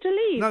want us to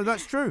leave. No,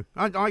 that's true.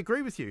 I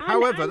agree with you.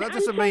 However, that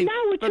doesn't mean...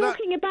 now we're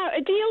talking about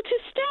a deal to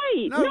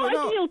stay, No, we're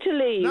not. a deal to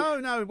leave.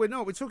 No, we're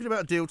not. We're talking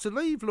about a deal to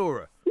leave,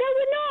 Laura. No,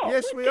 we're not.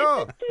 Yes, we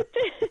are.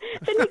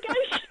 The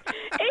negotiation...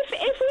 if we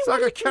It's like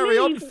a wanted to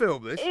carry-on leave,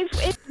 film, this.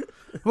 If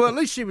Well, at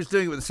least she was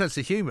doing it with a sense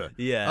of humour.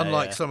 Yeah.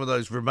 Unlike some of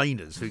those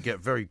Remainers who get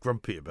very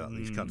grumpy about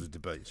these kinds of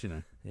debates,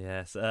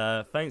 Yes.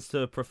 Thanks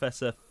to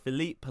Professor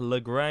Philippe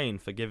Legrain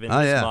for giving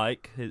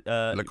Mike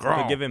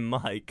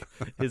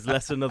his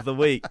lesson of the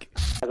week.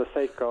 As a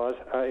safeguard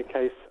in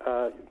case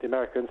the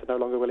Americans are no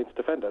longer willing to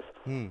defend us.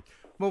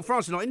 Well,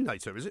 France is not in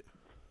NATO, is it?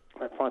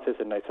 France is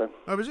in NATO.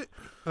 Oh, is it?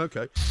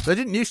 Okay. They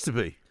didn't used to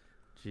be.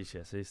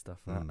 GCSE stuff,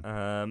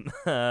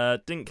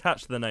 that. Didn't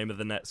catch the name of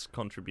the Nets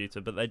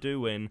contributor, but they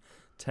do win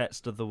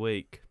Text of the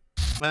Week.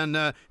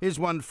 And here's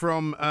one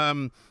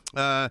from,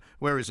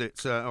 where is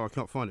it? I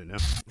can't find it now.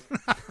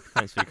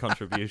 Thanks for your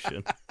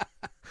contribution.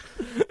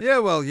 Yeah,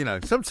 well,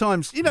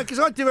 sometimes, because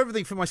I do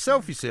everything for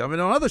myself, you see. I mean,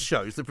 on other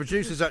shows, the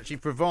producers actually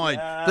provide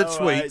the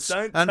tweets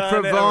and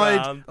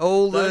provide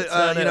all the,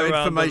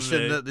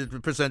 information that the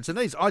presenter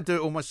needs. I do it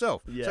all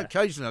myself. Yeah. So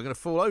occasionally I'm going to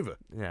fall over.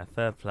 Yeah,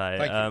 fair play.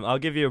 Thank you. I'll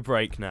give you a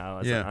break now.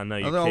 I know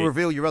you're I'll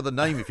reveal your other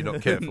name if you're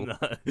not careful. No.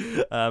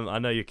 I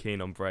know you're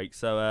keen on break.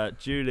 So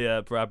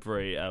Julia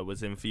Bradbury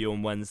was in for you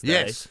on Wednesday.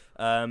 Yes.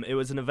 It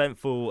was an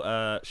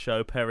eventful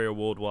show, Perry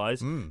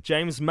Award-wise.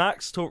 James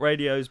Max, Talk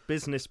Radio's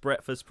business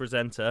breakfast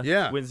presenter,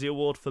 wins the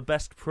award for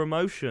Best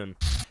Promotion.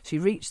 She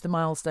reached the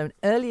milestone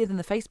earlier than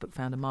the Facebook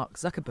founder Mark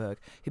Zuckerberg,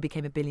 who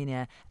became a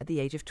billionaire at the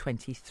age of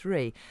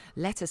 23.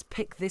 Let us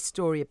pick this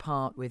story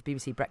apart with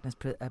BBC Breakfast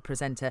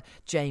presenter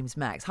James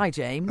Max. Hi,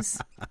 James.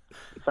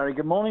 Very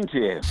good morning to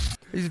you.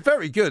 He's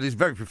very good. He's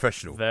very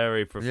professional.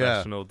 Very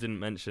professional. Yeah. Didn't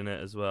mention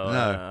it as well.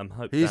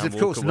 No. He's, of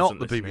course, not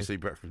the BBC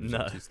Breakfast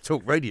presenter. No. He's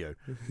Talk Radio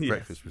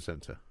Breakfast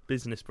presenter.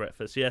 Business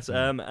breakfast, yes.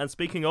 And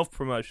speaking of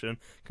promotion,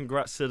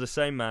 congrats to the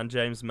same man,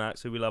 James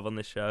Max, who we love on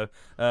this show,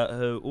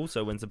 who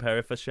also wins a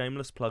Perry for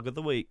Shameless Plug of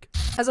the Week.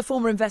 As a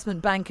former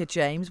investment banker,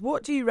 James,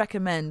 what do you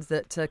recommend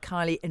that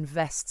Kylie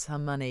invests her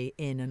money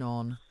in and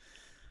on?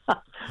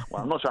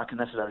 Well, I'm not sure I can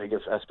necessarily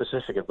give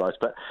specific advice,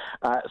 but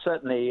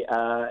certainly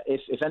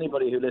if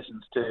anybody who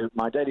listens to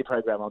my daily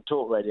programme on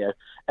Talk Radio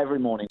every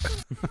morning...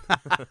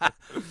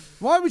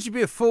 Why would you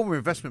be a former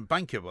investment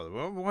banker, by the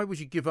way? Why would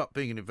you give up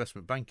being an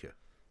investment banker?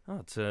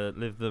 Oh, to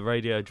live the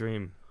radio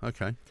dream.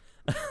 Okay.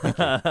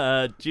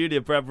 Julia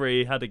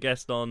Bradbury had a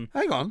guest on...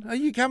 Hang on,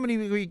 how many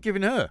were you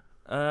giving her?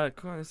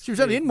 She was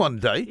only in one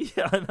day.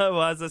 Yeah, I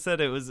know. As I said,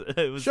 it was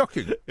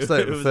shocking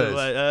state of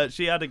affairs.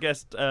 She had a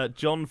guest,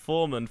 John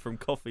Foreman from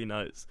Coffee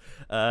Notes.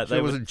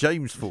 It wasn't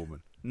James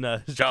Foreman.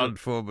 No, John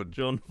Foreman.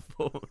 John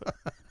Foreman.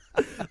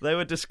 They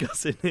were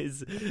discussing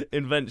his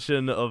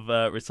invention of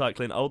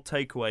recycling old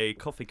takeaway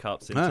coffee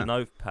cups into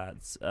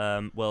notepads.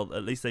 Well,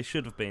 at least they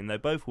should have been. They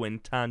both win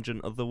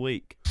Tangent of the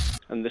Week.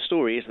 And the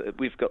story is that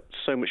we've got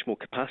so much more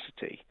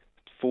capacity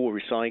for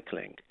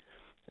recycling.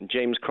 And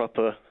James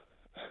Cropper,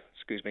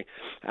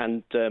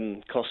 and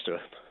Costa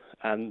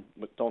and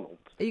McDonald.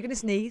 Are you going to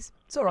sneeze?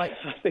 It's all right.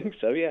 I think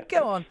so, yeah.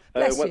 Go on.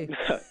 Bless you.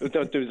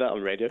 Don't do that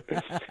on radio.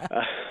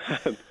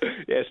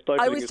 Yes,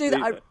 I always do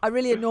that. I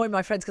really annoy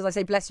my friends because I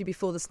say bless you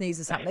before the sneeze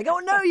has happened. They go, oh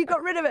no, you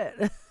got rid of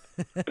it.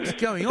 What's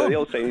going So on? the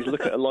old saying is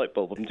look at a light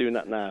bulb. I'm doing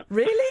that now.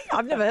 Really?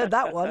 I've never heard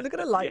that one. Look at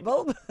a light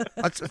bulb.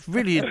 That's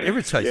really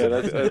irritating. Yeah,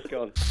 that's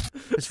gone.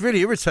 It's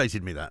really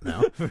irritated me that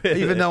now,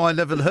 Really? even though I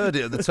never heard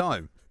it at the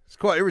time. It's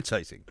quite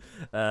irritating.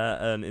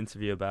 An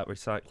interview about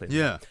recycling.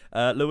 Yeah.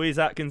 Louise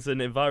Atkinson,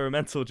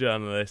 environmental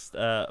journalist,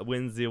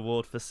 wins the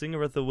award for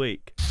Singer of the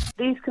Week.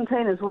 These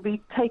containers will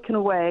be taken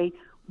away.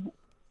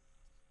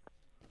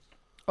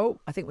 Oh,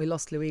 I think we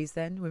lost Louise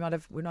then. We might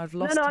have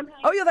lost. No, I'm here.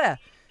 Oh, you're there.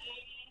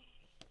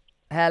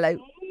 Hello.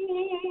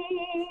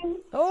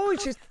 Oh,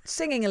 she's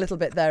singing a little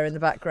bit there in the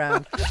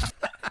background.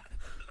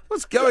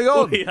 What's going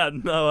on? We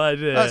had no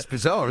idea. That's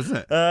bizarre, isn't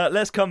it?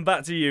 Let's come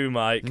back to you,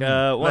 Mike.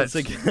 Once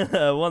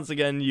let's.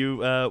 again, you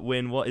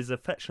win what is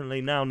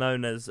affectionately now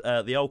known as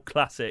the old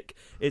classic.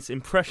 It's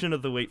Impression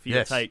of the Week for your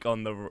Yes. take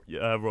on the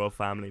royal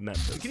family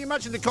members. Can you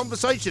imagine the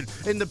conversation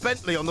in the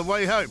Bentley on the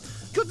way home?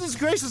 Goodness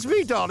gracious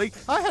me, darling.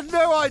 I had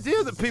no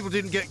idea that people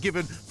didn't get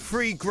given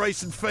free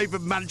grace and favour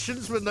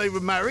mansions when they were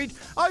married.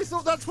 I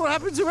thought that's what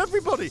happened to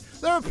everybody.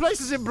 There are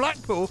places in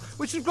Blackpool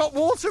which have got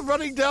water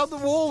running down the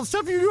walls.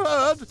 Have you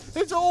heard?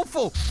 It's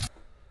awful.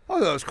 I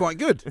thought it was quite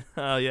good.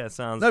 Oh, yeah,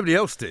 sounds... Nobody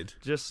else did.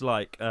 Just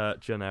like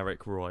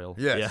generic royal.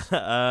 Yes.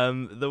 Yeah.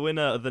 The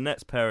winner of the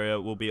next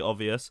Perrier will be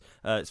obvious.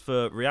 It's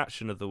for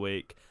Reaction of the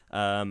Week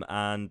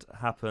and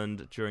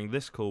happened during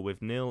this call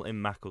with Neil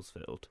in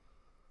Macclesfield.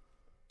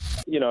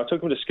 You know, I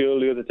took him to school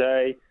the other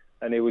day,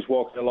 and he was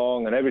walking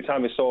along, and every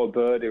time he saw a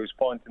bird, he was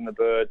pointing the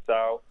birds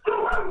out.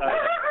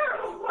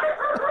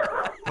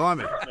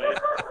 Blimey.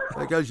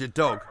 There goes your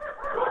dog.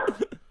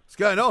 What's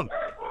going on?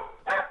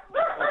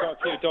 I've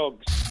got 2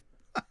 dogs.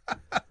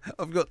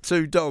 I've got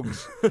 2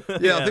 dogs.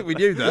 Yeah, I think we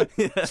knew that.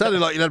 Yeah.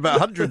 Sounded like you had about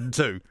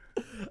 102.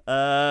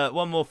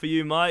 One more for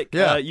you, Mike.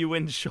 Yeah. You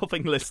win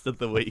Shopping List of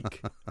the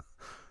Week.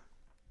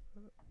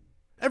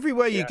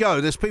 Everywhere you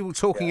go, there's people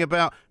talking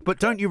about, but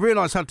don't you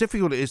realise how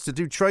difficult it is to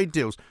do trade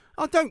deals?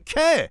 I don't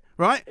care,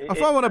 right?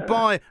 If I want to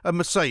buy a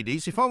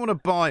Mercedes, if I want to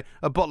buy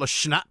a bottle of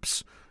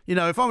schnapps, you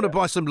know, if I want to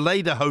buy some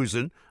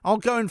Lederhosen, I'll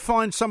go and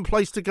find some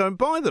place to go and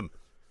buy them.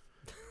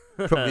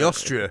 Probably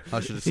Austria,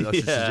 I should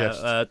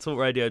suggest. Talk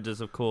Radio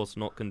does, of course,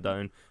 not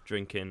condone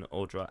drinking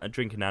or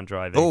drinking and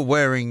driving. Or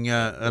wearing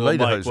a Lederhosen.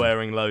 Mike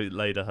wearing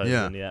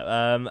Lederhosen,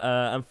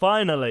 yeah. And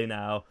finally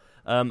now,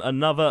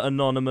 another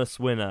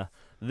anonymous winner.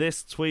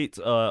 This tweet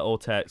or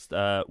text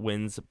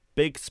wins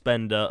Big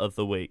Spender of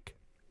the Week.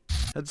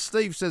 And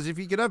Steve says if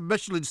he could have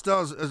Michelin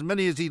stars as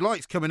many as he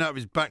likes coming out of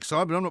his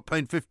backside, but I'm not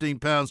paying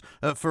 £15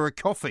 for a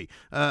coffee.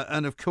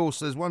 And of course,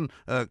 there's one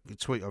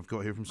tweet I've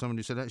got here from someone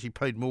who said actually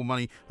paid more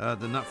money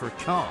than that for a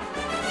car.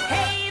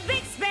 Hey,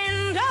 big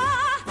spender,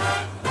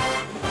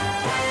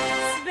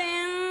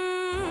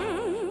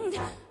 spend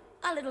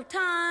a little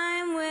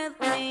time with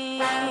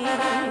me.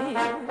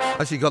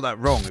 Actually got that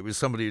wrong. It was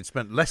somebody who'd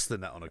spent less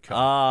than that on a car.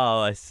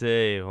 Oh, I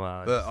see.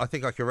 Wow. But I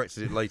think I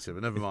corrected it later,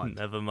 but never mind.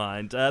 Never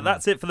mind.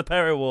 That's it for the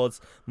Perry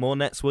Awards. More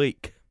next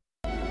week.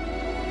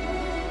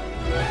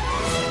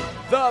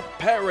 The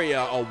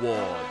Perrier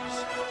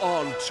Awards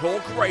on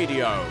Talk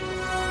Radio.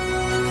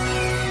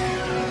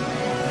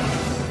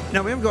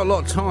 Now, we haven't got a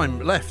lot of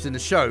time left in the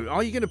show.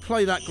 Are you going to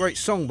play that great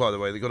song, by the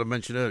way, that got to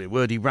mention earlier,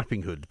 Wordy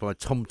Rapping Hood by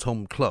Tom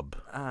Tom Club?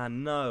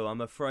 No,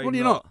 I'm afraid What do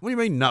you not? What do you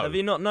mean, no? Have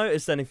you not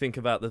noticed anything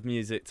about the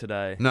music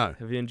today? No.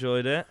 Have you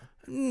enjoyed it?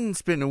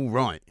 It's been all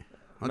right.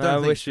 I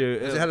wish you.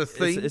 Has it had a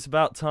theme? It's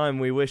about time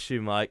we wish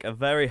you, Mike, a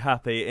very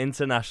happy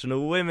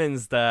International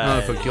Women's Day. Oh,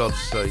 for God's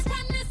sake.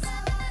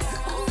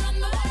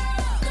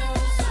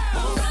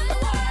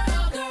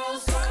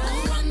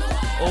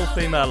 All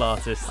female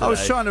artists today. I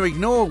was trying to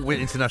ignore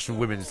International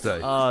Women's Day.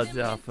 Oh,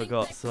 I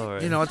forgot,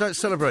 sorry. You know, I don't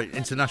celebrate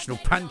International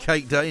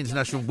Pancake Day,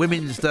 International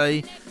Women's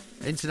Day,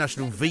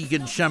 International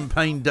Vegan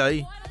Champagne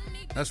Day.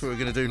 That's what we're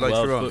going to do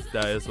later World on. Book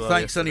Day as well.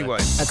 Thanks yesterday. anyway.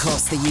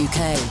 Across the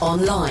UK,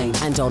 online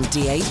and on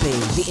DAB,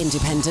 the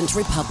Independent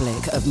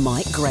Republic of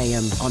Mike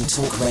Graham on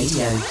Talk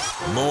Radio.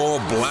 More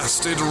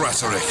blasted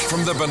rhetoric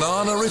from the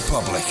Banana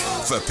Republic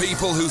for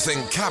people who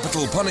think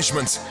capital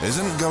punishment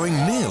isn't going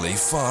nearly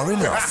far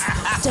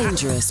enough.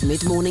 Dangerous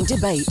mid-morning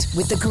debate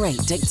with the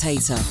great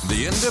dictator.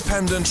 The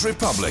Independent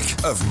Republic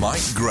of Mike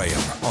Graham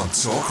on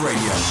Talk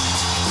Radio.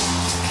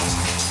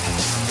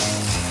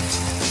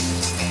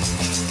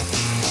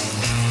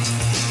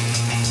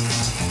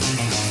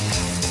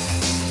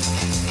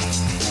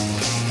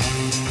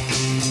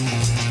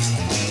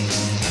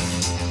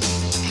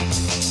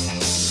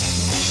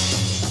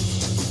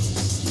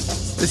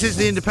 This is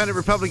the Independent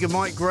Republic of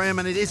Mike Graham,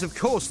 and it is, of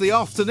course, the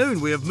afternoon.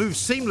 We have moved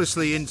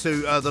seamlessly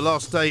into the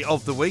last day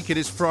of the week. It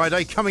is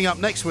Friday. Coming up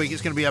next week,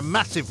 it's going to be a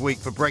massive week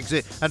for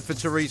Brexit and for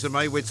Theresa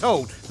May. We're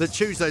told that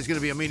Tuesday is going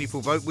to be a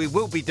meaningful vote. We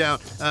will be down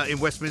in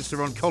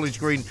Westminster on College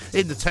Green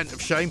in the Tent of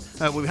Shame.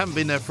 We haven't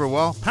been there for a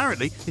while.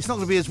 Apparently, it's not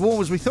going to be as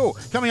warm as we thought.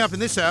 Coming up in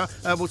this hour,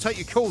 we'll take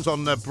your calls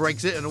on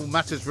Brexit and all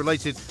matters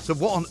related to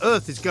what on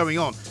earth is going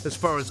on as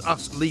far as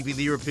us leaving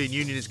the European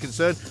Union is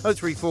concerned.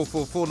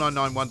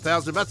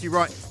 03444991000. Matthew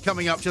Wright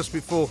coming up just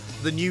before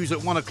the news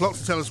at 1 o'clock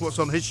to tell us what's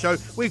on his show.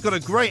 We've got a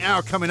great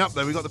hour coming up,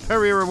 though. We've got the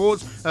Perrier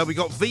Awards. We've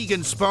got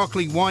vegan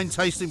sparkling wine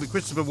tasting with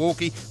Christopher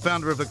Walkie,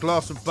 founder of A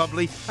Glass of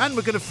Bubbly. And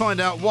we're going to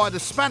find out why the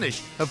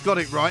Spanish have got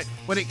it right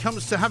when it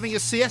comes to having a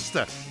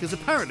siesta, because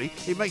apparently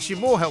it makes you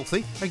more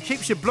healthy and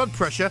keeps your blood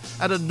pressure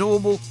at a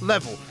normal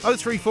level.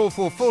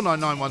 0344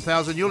 499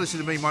 1000. You're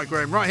listening to me, Mike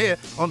Graham, right here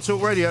on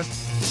Talk Radio.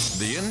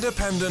 The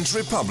Independent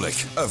Republic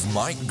of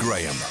Mike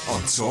Graham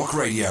on Talk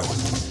Radio.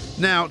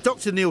 Now,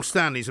 Dr. Neil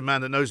Stanley's a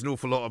man that knows an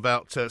awful lot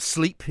about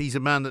sleep. He's a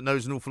man that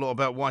knows an awful lot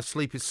about why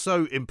sleep is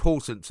so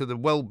important to the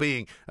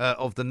well-being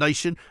of the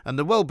nation and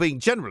the well-being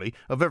generally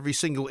of every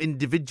single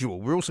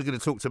individual. We're also going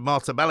to talk to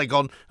Marta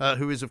Malagon,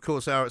 who is, of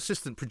course, our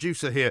assistant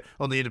producer here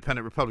on the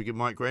Independent Republic of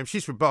Mike Graham.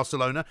 She's from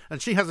Barcelona,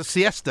 and she has a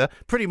siesta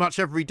pretty much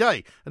every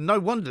day. And no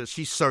wonder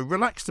she's so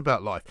relaxed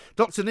about life.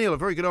 Dr. Neil, a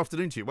very good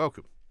afternoon to you.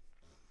 Welcome.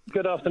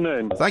 Good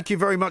afternoon. Thank you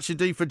very much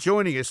indeed for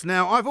joining us.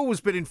 Now, I've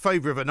always been in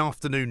favour of an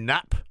afternoon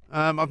nap.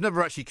 I've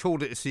never actually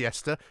called it a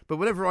siesta, but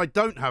whenever I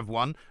don't have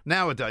one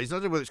nowadays, I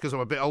don't know whether it's because I'm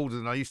a bit older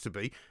than I used to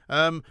be,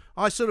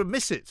 I sort of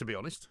miss it, to be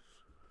honest.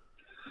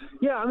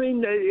 Yeah, I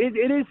mean,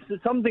 it is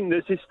something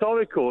that's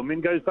historical. I mean,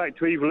 it goes back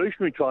to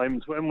evolutionary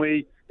times when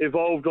we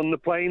evolved on the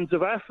plains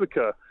of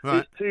Africa. Right.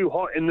 It's too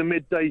hot in the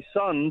midday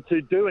sun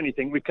to do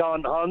anything. We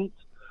can't hunt.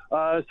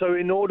 So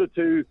in order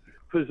to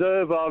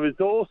preserve our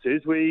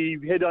resources, we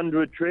hid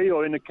under a tree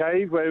or in a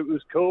cave where it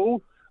was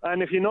cool.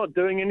 And if you're not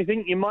doing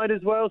anything, you might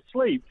as well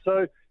sleep.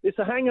 So it's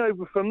a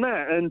hangover from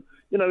that. And,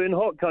 you know, in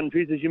hot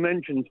countries, as you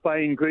mentioned,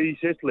 Spain, Greece,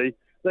 Italy,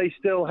 they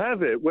still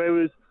have it.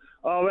 Whereas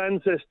our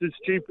ancestors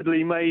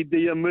stupidly made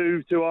the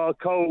move to our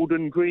cold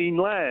and green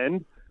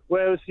land,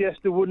 where a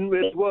siesta wouldn't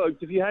really work.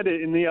 If you had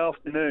it in the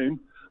afternoon,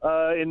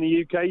 in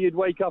the UK, you'd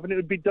wake up and it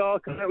would be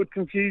dark and that would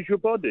confuse your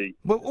body.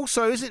 Well,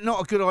 also, is it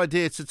not a good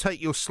idea to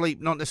take your sleep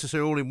not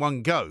necessarily all in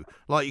one go?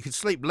 Like, you could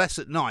sleep less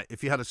at night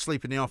if you had a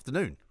sleep in the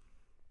afternoon.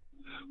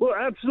 Well,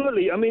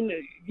 absolutely. I mean,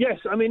 yes.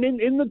 I mean,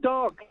 in the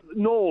dark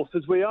north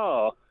as we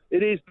are,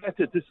 it is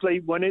better to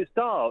sleep when it's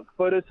dark.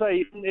 But I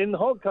say, in the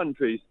hot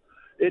countries,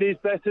 it is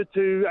better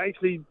to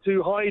actually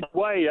to hide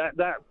away at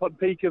that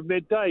peak of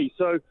midday.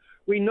 So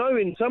we know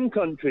in some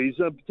countries,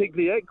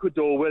 particularly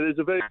Ecuador, where there's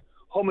a very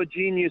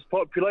homogeneous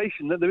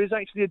population, that there is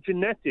actually a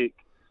genetic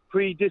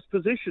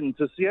predisposition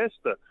to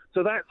siesta.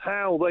 So that's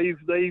how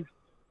they've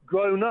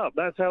grown up.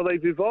 That's how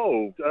they've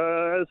evolved.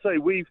 As I say,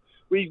 we've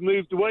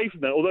moved away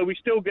from that, although we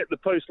still get the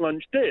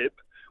post-lunch dip,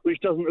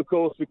 which doesn't, of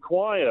course,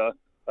 require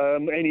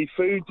any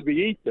food to be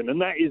eaten, and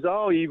that is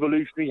our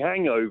evolutionary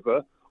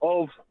hangover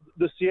of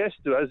the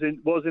siesta as it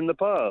was in the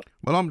past.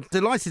 Well, I'm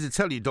delighted to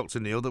tell you, Dr.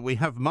 Neil, that we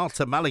have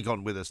Marta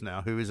Malagon with us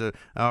now, who is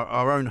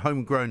our own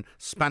homegrown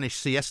Spanish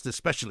siesta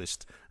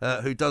specialist,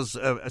 who does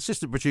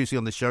assistant producing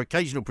on this show,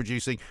 occasional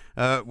producing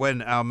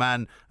when our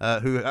man,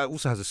 who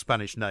also has a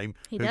Spanish name,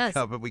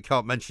 but we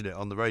can't mention it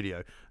on the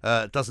radio,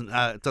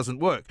 doesn't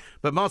work.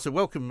 But Marta,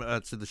 welcome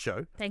to the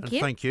show. Thank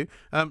you. Thank you.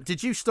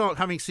 Did you start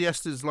having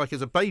siestas like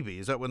as a baby?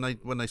 Is that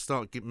when they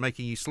start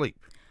making you sleep?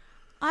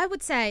 I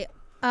would say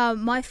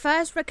my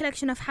first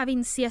recollection of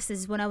having siestas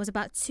is when I was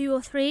about 2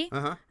 or 3.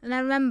 And I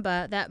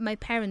remember that my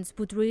parents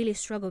would really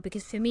struggle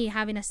because for me,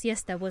 having a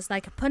siesta was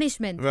like a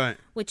punishment. Right.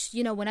 Which,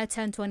 you know, when I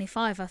turned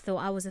 25, I thought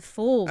I was a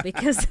fool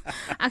because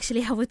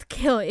actually I would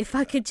kill if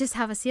I could just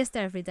have a siesta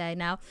every day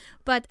now.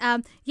 But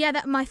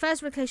that my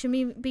first recollection,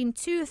 me being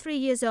 2 or 3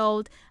 years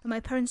old and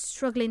my parents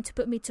struggling to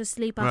put me to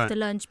sleep after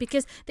lunch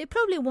because they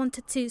probably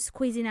wanted to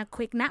squeeze in a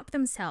quick nap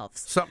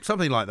themselves.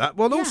 Something like that.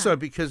 Well, also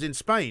because in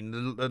Spain,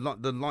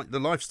 the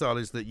lifestyle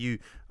is that you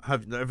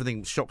have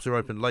everything. Shops are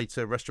open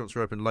later, restaurants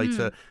are open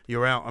later.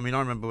 You're out. I mean, I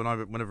remember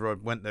whenever I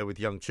went there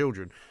with young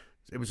children,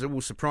 it was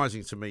always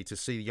surprising to me to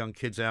see young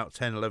kids out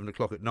 10, 11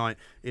 o'clock at night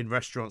in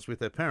restaurants with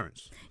their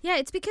parents. Yeah,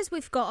 it's because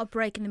we've got a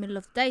break in the middle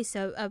of the day.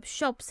 So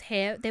shops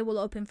here, they will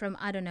open from,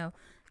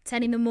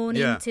 10 in the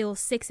morning till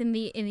 6 in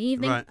the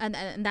evening, right.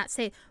 and that's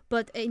it.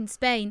 But in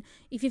Spain,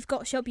 if you've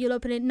got a shop, you'll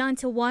open it 9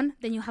 till 1,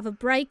 then you'll have a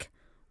break.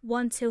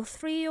 1 till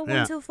 3 or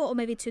 1 till 4 or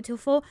maybe 2 till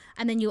 4,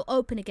 and then you'll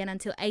open again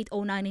until 8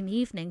 or 9 in the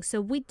evening.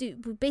 So we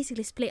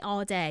basically split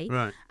our day,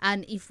 right.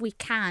 And if we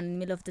can, in the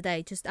middle of the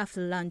day, just after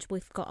lunch,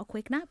 we've got a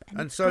quick nap.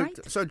 And so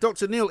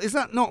Dr. Neil, is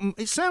that not?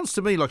 It sounds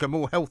to me like a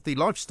more healthy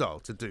lifestyle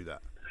to do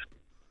that.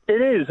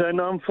 It is, and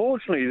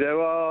unfortunately, there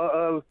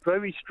are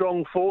very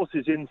strong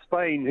forces in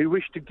Spain who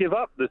wish to give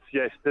up the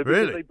siesta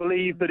because they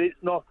believe that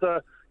it's not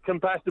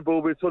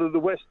compatible with sort of the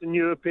Western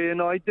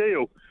European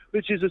ideal,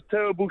 which is a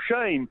terrible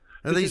shame.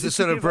 Are these the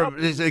sort of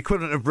the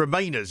equivalent of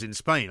Remainers in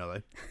Spain, are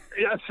they?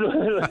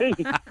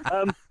 Absolutely.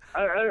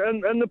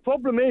 And the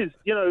problem is,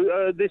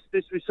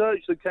 this research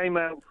that came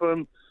out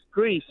from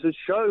Greece has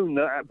shown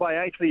that by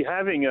actually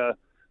having a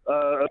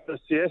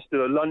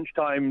siesta, a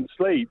lunchtime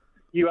sleep,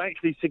 you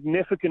actually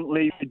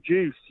significantly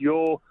reduce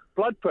your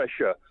blood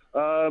pressure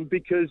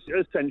because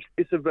essentially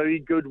it's a very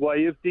good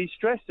way of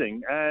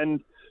de-stressing.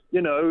 And,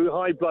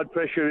 high blood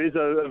pressure is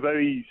a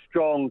very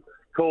strong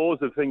cause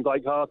of things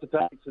like heart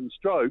attacks and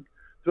stroke.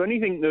 So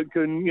anything that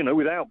can,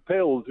 without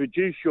pills,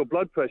 reduce your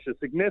blood pressure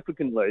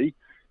significantly,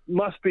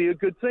 must be a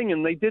good thing.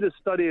 And they did a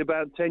study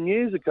about 10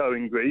 years ago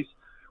in Greece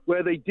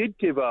where they did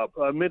give up,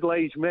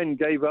 middle-aged men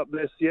gave up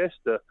their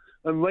siesta,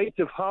 and rate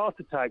of heart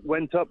attack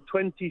went up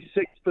 26%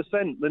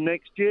 the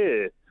next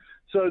year.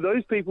 So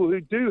those people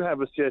who do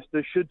have a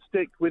siesta should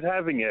stick with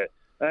having it.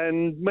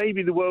 And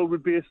maybe the world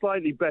would be a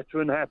slightly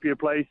better and happier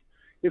place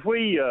if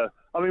we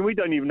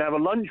don't even have a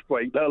lunch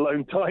break, let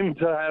alone time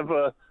to have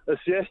a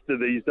siesta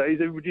these days.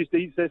 Everybody just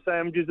eats their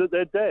sandwiches at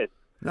their desk.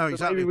 No, exactly.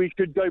 So maybe we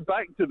should go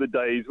back to the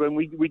days when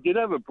we did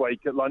have a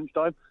break at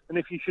lunchtime. And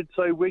if you should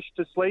so wish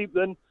to sleep,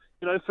 then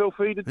feel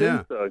free to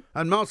do so.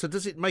 And Marta,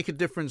 does it make a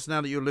difference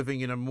now that you're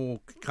living in a more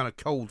kind of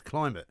cold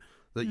climate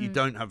that you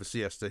don't have a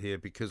siesta here?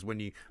 Because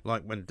when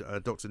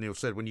Dr. Neil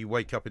said, when you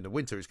wake up in the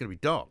winter, it's going to be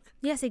dark.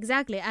 Yes,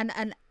 exactly.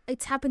 And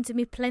it's happened to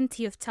me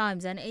plenty of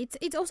times. And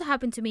it's also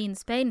happened to me in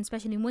Spain,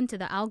 especially in winter,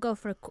 that I'll go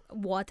for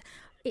what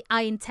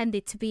I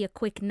intended to be a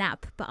quick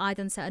nap, but I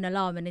don't set an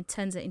alarm and it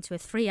turns it into a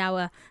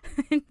 3-hour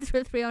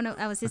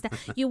siesta.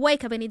 You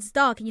wake up and it's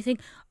dark and you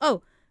think,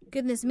 oh,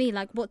 goodness me,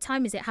 like, what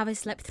time is it? Have I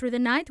slept through the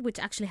night? Which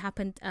actually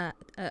happened.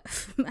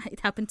 It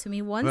happened to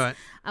me once. Right.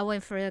 I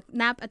went for a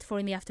nap at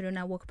 4 PM.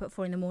 I woke up at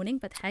 4 AM.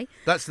 But hey,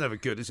 that's never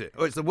good, is it?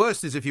 It's the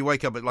worst is if you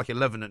wake up at like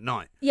 11 at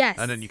night. Yes.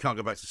 And then you can't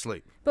go back to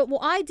sleep. But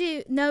what I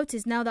do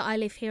notice now that I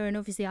live here, and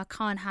obviously I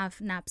can't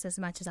have naps as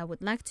much as I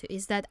would like to,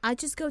 is that I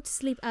just go to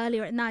sleep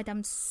earlier at night.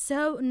 I'm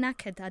so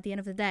knackered at the end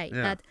of the day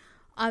that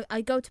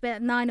I go to bed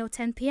at 9 or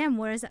 10 PM,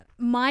 whereas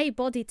my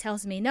body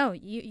tells me, no,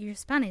 you're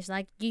Spanish,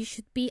 like, you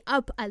should be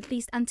up at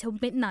least until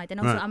midnight. And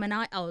also, I'm a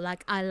night owl,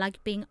 like, I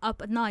like being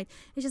up at night.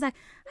 It's just like,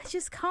 I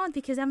just can't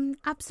because I'm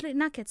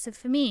absolutely knackered. So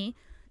for me,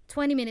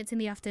 20 minutes in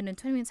the afternoon,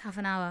 20 minutes, half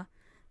an hour,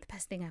 the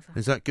best thing ever.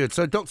 Is that good?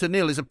 So Dr.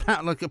 Neil, is a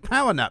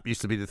power nap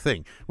used to be the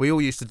thing. We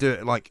all used to do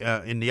it like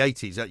in the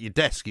 80s. At your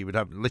desk, you would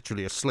have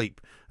literally a sleep,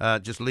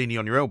 just leaning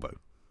on your elbow.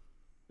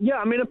 Yeah,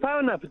 I mean, a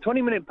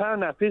 20-minute power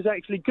nap is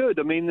actually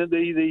good. I mean,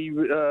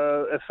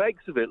 the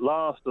effects of it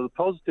last, or the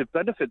positive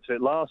benefits of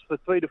it last for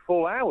 3 to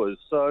 4 hours.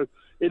 So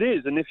it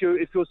is. And if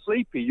you're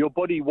sleepy, your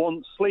body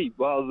wants sleep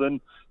rather than,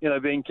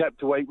 being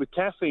kept awake with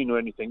caffeine or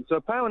anything. So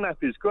a power nap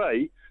is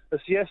great. A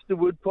siesta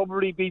would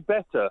probably be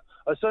better.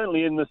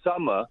 Certainly in the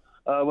summer,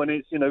 when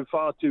it's,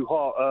 far too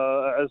hot,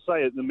 as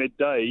say at the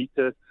midday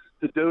to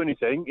do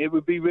anything, it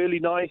would be really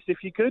nice if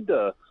you could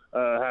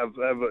have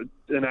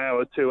an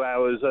hour, 2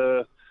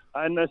 hours,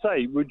 and I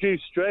say,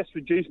 reduce stress,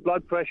 reduce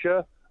blood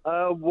pressure.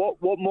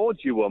 What more do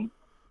you want?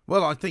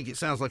 Well, I think it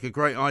sounds like a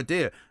great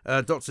idea.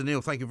 Dr.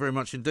 Neil, thank you very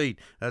much indeed.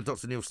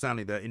 Dr. Neil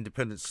Stanley, the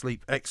independent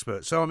sleep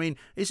expert. So, I mean,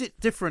 is it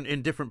different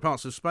in different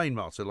parts of Spain,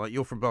 Marta? Like,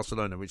 you're from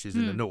Barcelona, which is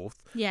in the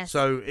north. Yes.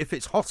 So, if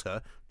it's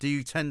hotter, do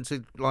you tend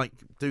to, like,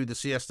 do the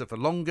siesta for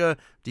longer?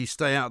 Do you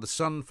stay out of the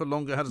sun for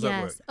longer? How does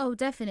that work? Yes, oh,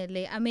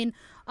 definitely. I mean,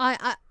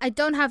 I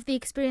don't have the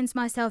experience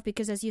myself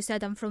because, as you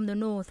said, I'm from the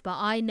north, but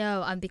I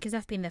know, and because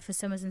I've been there for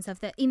summers and stuff,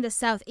 that in the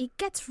south, it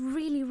gets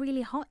really,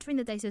 really hot during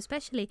the day. So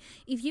especially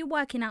if you're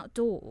working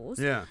outdoors,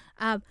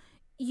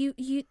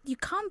 you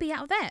can't be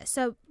out there.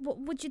 So what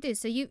would you do?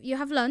 So you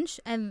have lunch,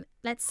 and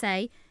let's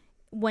say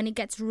when it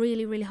gets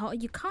really, really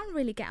hot, you can't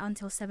really get out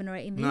until 7 or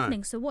 8 in the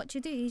evening. So what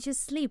you do, you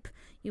just sleep.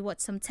 You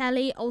watch some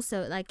telly.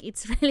 Also, like,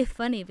 it's really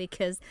funny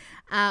because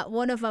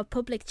one of our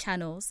public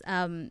channels,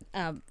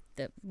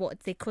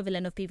 what's the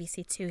equivalent of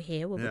BBC Two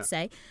here, we would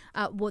say,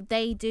 what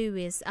they do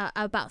is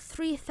about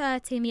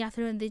 3:30 in the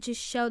afternoon, they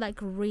just show like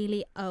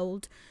really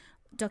old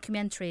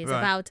documentaries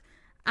about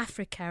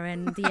Africa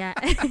and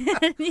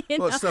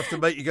stuff to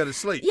make you go to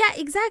sleep. Yeah,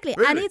 exactly.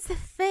 Really? And it's a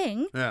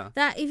thing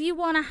that if you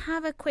want to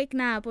have a quick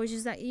nap or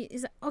just like,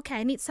 okay,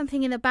 I need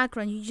something in the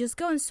background, you just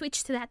go and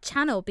switch to that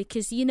channel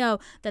because you know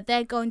that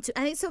they're going to,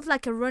 and it's sort of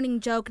like a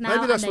running joke now.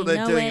 Maybe that's and what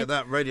they're doing at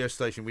that radio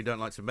station we don't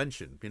like to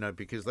mention,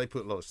 because they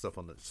put a lot of stuff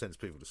on that sends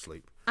people to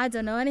sleep. I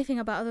don't know anything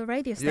about other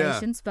radio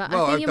stations, but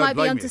well, I think you might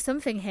be onto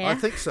something here. I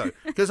think so.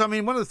 Because, I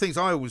mean, one of the things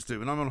I always do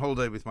when I'm on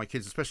holiday with my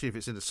kids, especially if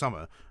it's in the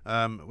summer,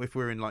 if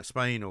we're in like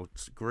Spain or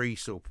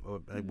Greece or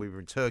we were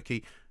in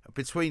Turkey,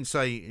 between,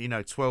 say,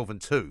 12 and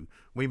 2,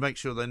 we make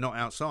sure they're not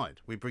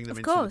outside. We bring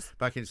them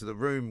back into the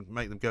room,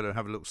 make them go to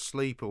have a little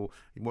sleep or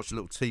watch a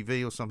little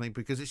TV or something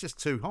because it's just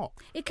too hot.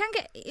 It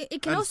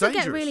can also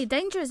get really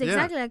dangerous.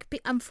 Exactly.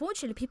 Like,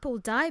 unfortunately, people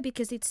die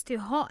because it's too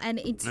hot, and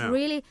it's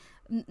really,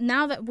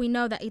 now that we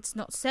know that it's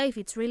not safe,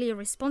 it's really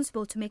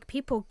irresponsible to make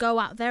people go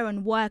out there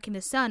and work in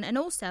the sun. And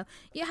also,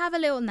 you have a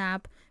little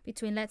nap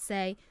between, let's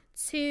say,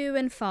 2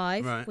 and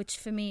 5, which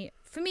for me,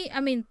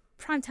 I mean,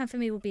 prime time for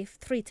me would be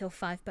 3 till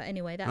 5, but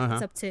anyway,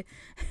 that's up to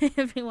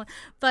everyone.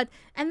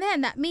 And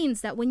then that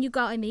means that when you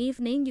go out in the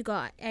evening, you go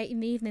out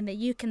in the evening, that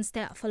you can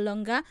stay out for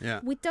longer.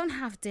 We don't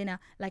have dinner,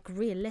 like,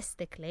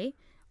 realistically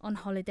on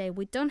holiday,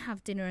 we don't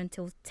have dinner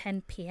until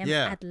 10 p.m.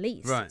 at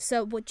least.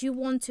 So what you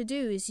want to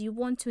do is you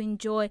want to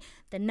enjoy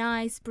the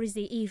nice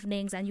breezy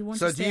evenings, and you want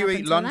to stay up until So do you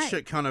eat lunch late.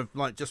 at kind of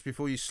like just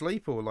before you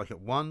sleep, or like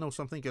at 1 or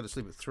something? Go to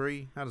sleep at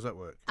 3? How does that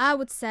work? I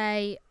would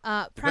say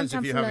depends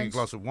if you're having a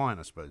glass of wine,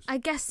 I suppose. I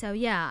guess so,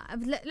 yeah.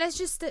 Let's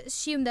just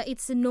assume that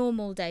it's a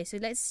normal day. So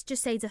let's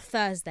just say it's a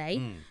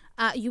Thursday.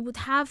 You would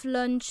have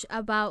lunch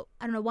about,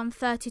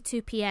 1:30,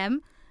 2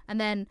 p.m., And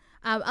then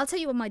I'll tell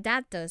you what my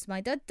dad does. My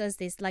dad does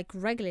this like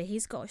regularly.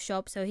 He's got a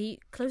shop, so he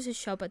closes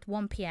shop at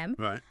 1 p.m.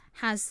 Right.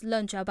 Has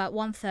lunch at about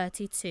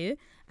 1:32,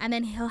 and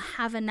then he'll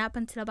have a nap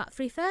until about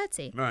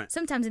 3:30. Right.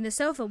 Sometimes in the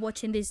sofa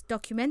watching these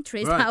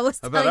documentaries Right. that I was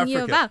about telling you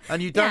Africa. about.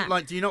 And you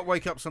don't do you not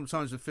wake up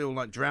sometimes and feel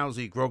like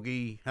drowsy,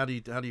 groggy? How do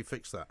you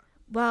fix that?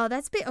 Well,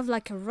 that's a bit of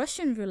like a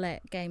Russian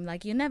roulette game.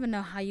 Like, you never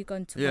know how you're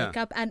going to wake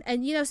up.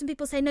 And you know, some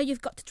people say, no,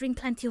 you've got to drink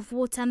plenty of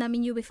water, and I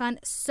mean, you'll be fine.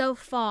 So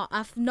far,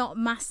 I've not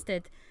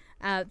mastered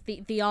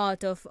the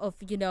art of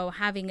you know,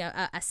 having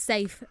a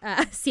safe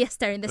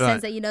siesta in the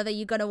sense that you know that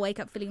you're going to wake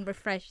up feeling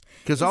refreshed.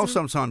 Because I'll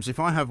sometimes,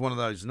 if I have one of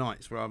those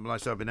nights where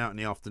I've been out in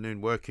the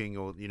afternoon working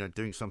or, you know,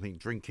 doing something,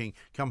 drinking,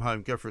 come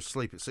home, go for a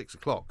sleep at 6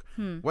 o'clock,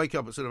 wake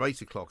up at sort of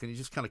 8 o'clock, and you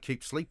just kind of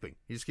keep sleeping.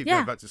 You just keep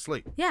going back to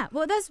sleep. Yeah,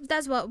 well,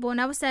 that's what when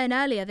I was saying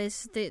earlier.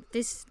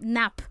 This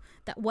nap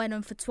that went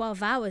on for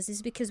 12 hours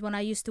is because when I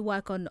used to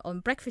work on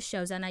breakfast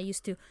shows and I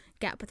used to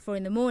get up at 4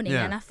 a.m.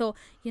 and I thought,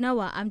 you know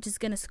what, I'm just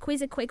going to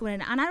squeeze a quick one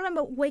in. And I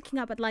remember waking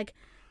up at like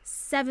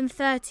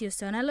 7:30 or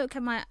so, and I looked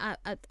at my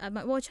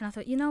watch and I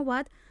thought, you know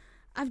what,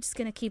 I'm just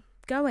going to keep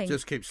going.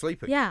 Just keep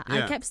sleeping. Yeah,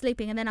 I kept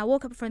sleeping, and then I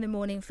woke up at 4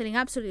 a.m. feeling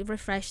absolutely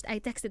refreshed. I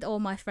texted all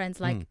my friends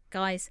like,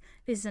 guys,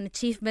 this is an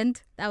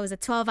achievement. That was a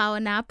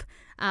 12-hour nap.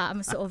 I'm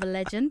a sort of a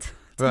legend.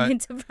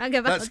 Right. To brag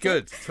about That's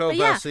good.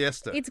 12-hour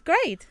siesta. It's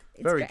great.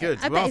 It's Very great. good.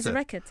 I bet it's a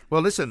record.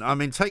 Well, listen, I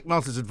mean, take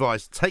Martha's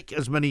advice. Take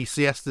as many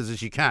siestas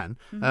as you can,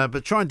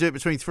 but try and do it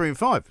between 3 and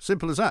 5.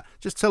 Simple as that.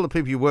 Just tell the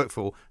people you work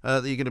for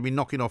that you're going to be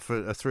knocking off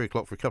at 3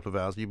 o'clock for a couple of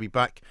hours. You'll be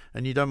back,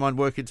 and you don't mind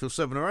working till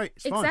 7 or 8.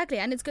 It's exactly,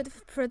 fine. And it's good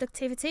for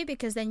productivity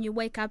because then you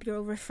wake up, you're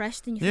all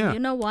refreshed, and you think, you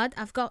know what,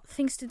 I've got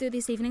things to do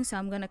this evening, so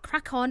I'm going to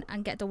crack on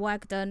and get the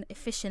work done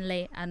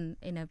efficiently and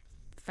in a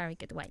very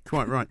good way.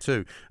 Quite right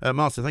too.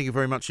 Martha, thank you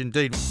very much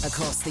indeed.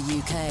 Across the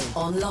UK,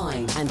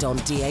 online and on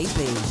DAB,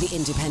 the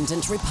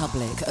Independent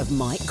Republic of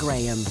Mike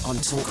Graham on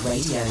Talk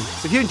Radio.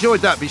 If you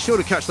enjoyed that, be sure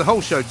to catch the whole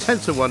show 10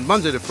 to 1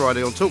 Monday to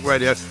Friday on Talk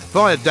Radio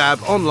via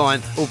DAB, online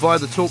or via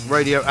the Talk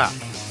Radio app.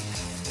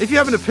 If you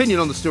have an opinion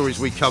on the stories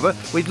we cover,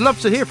 we'd love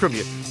to hear from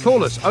you.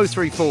 Call us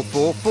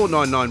 0344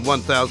 499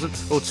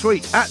 1000 or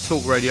tweet at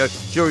Talk Radio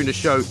during the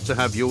show to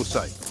have your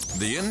say.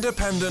 The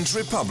Independent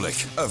Republic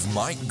of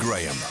Mike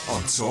Graham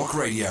on Talk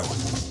Radio.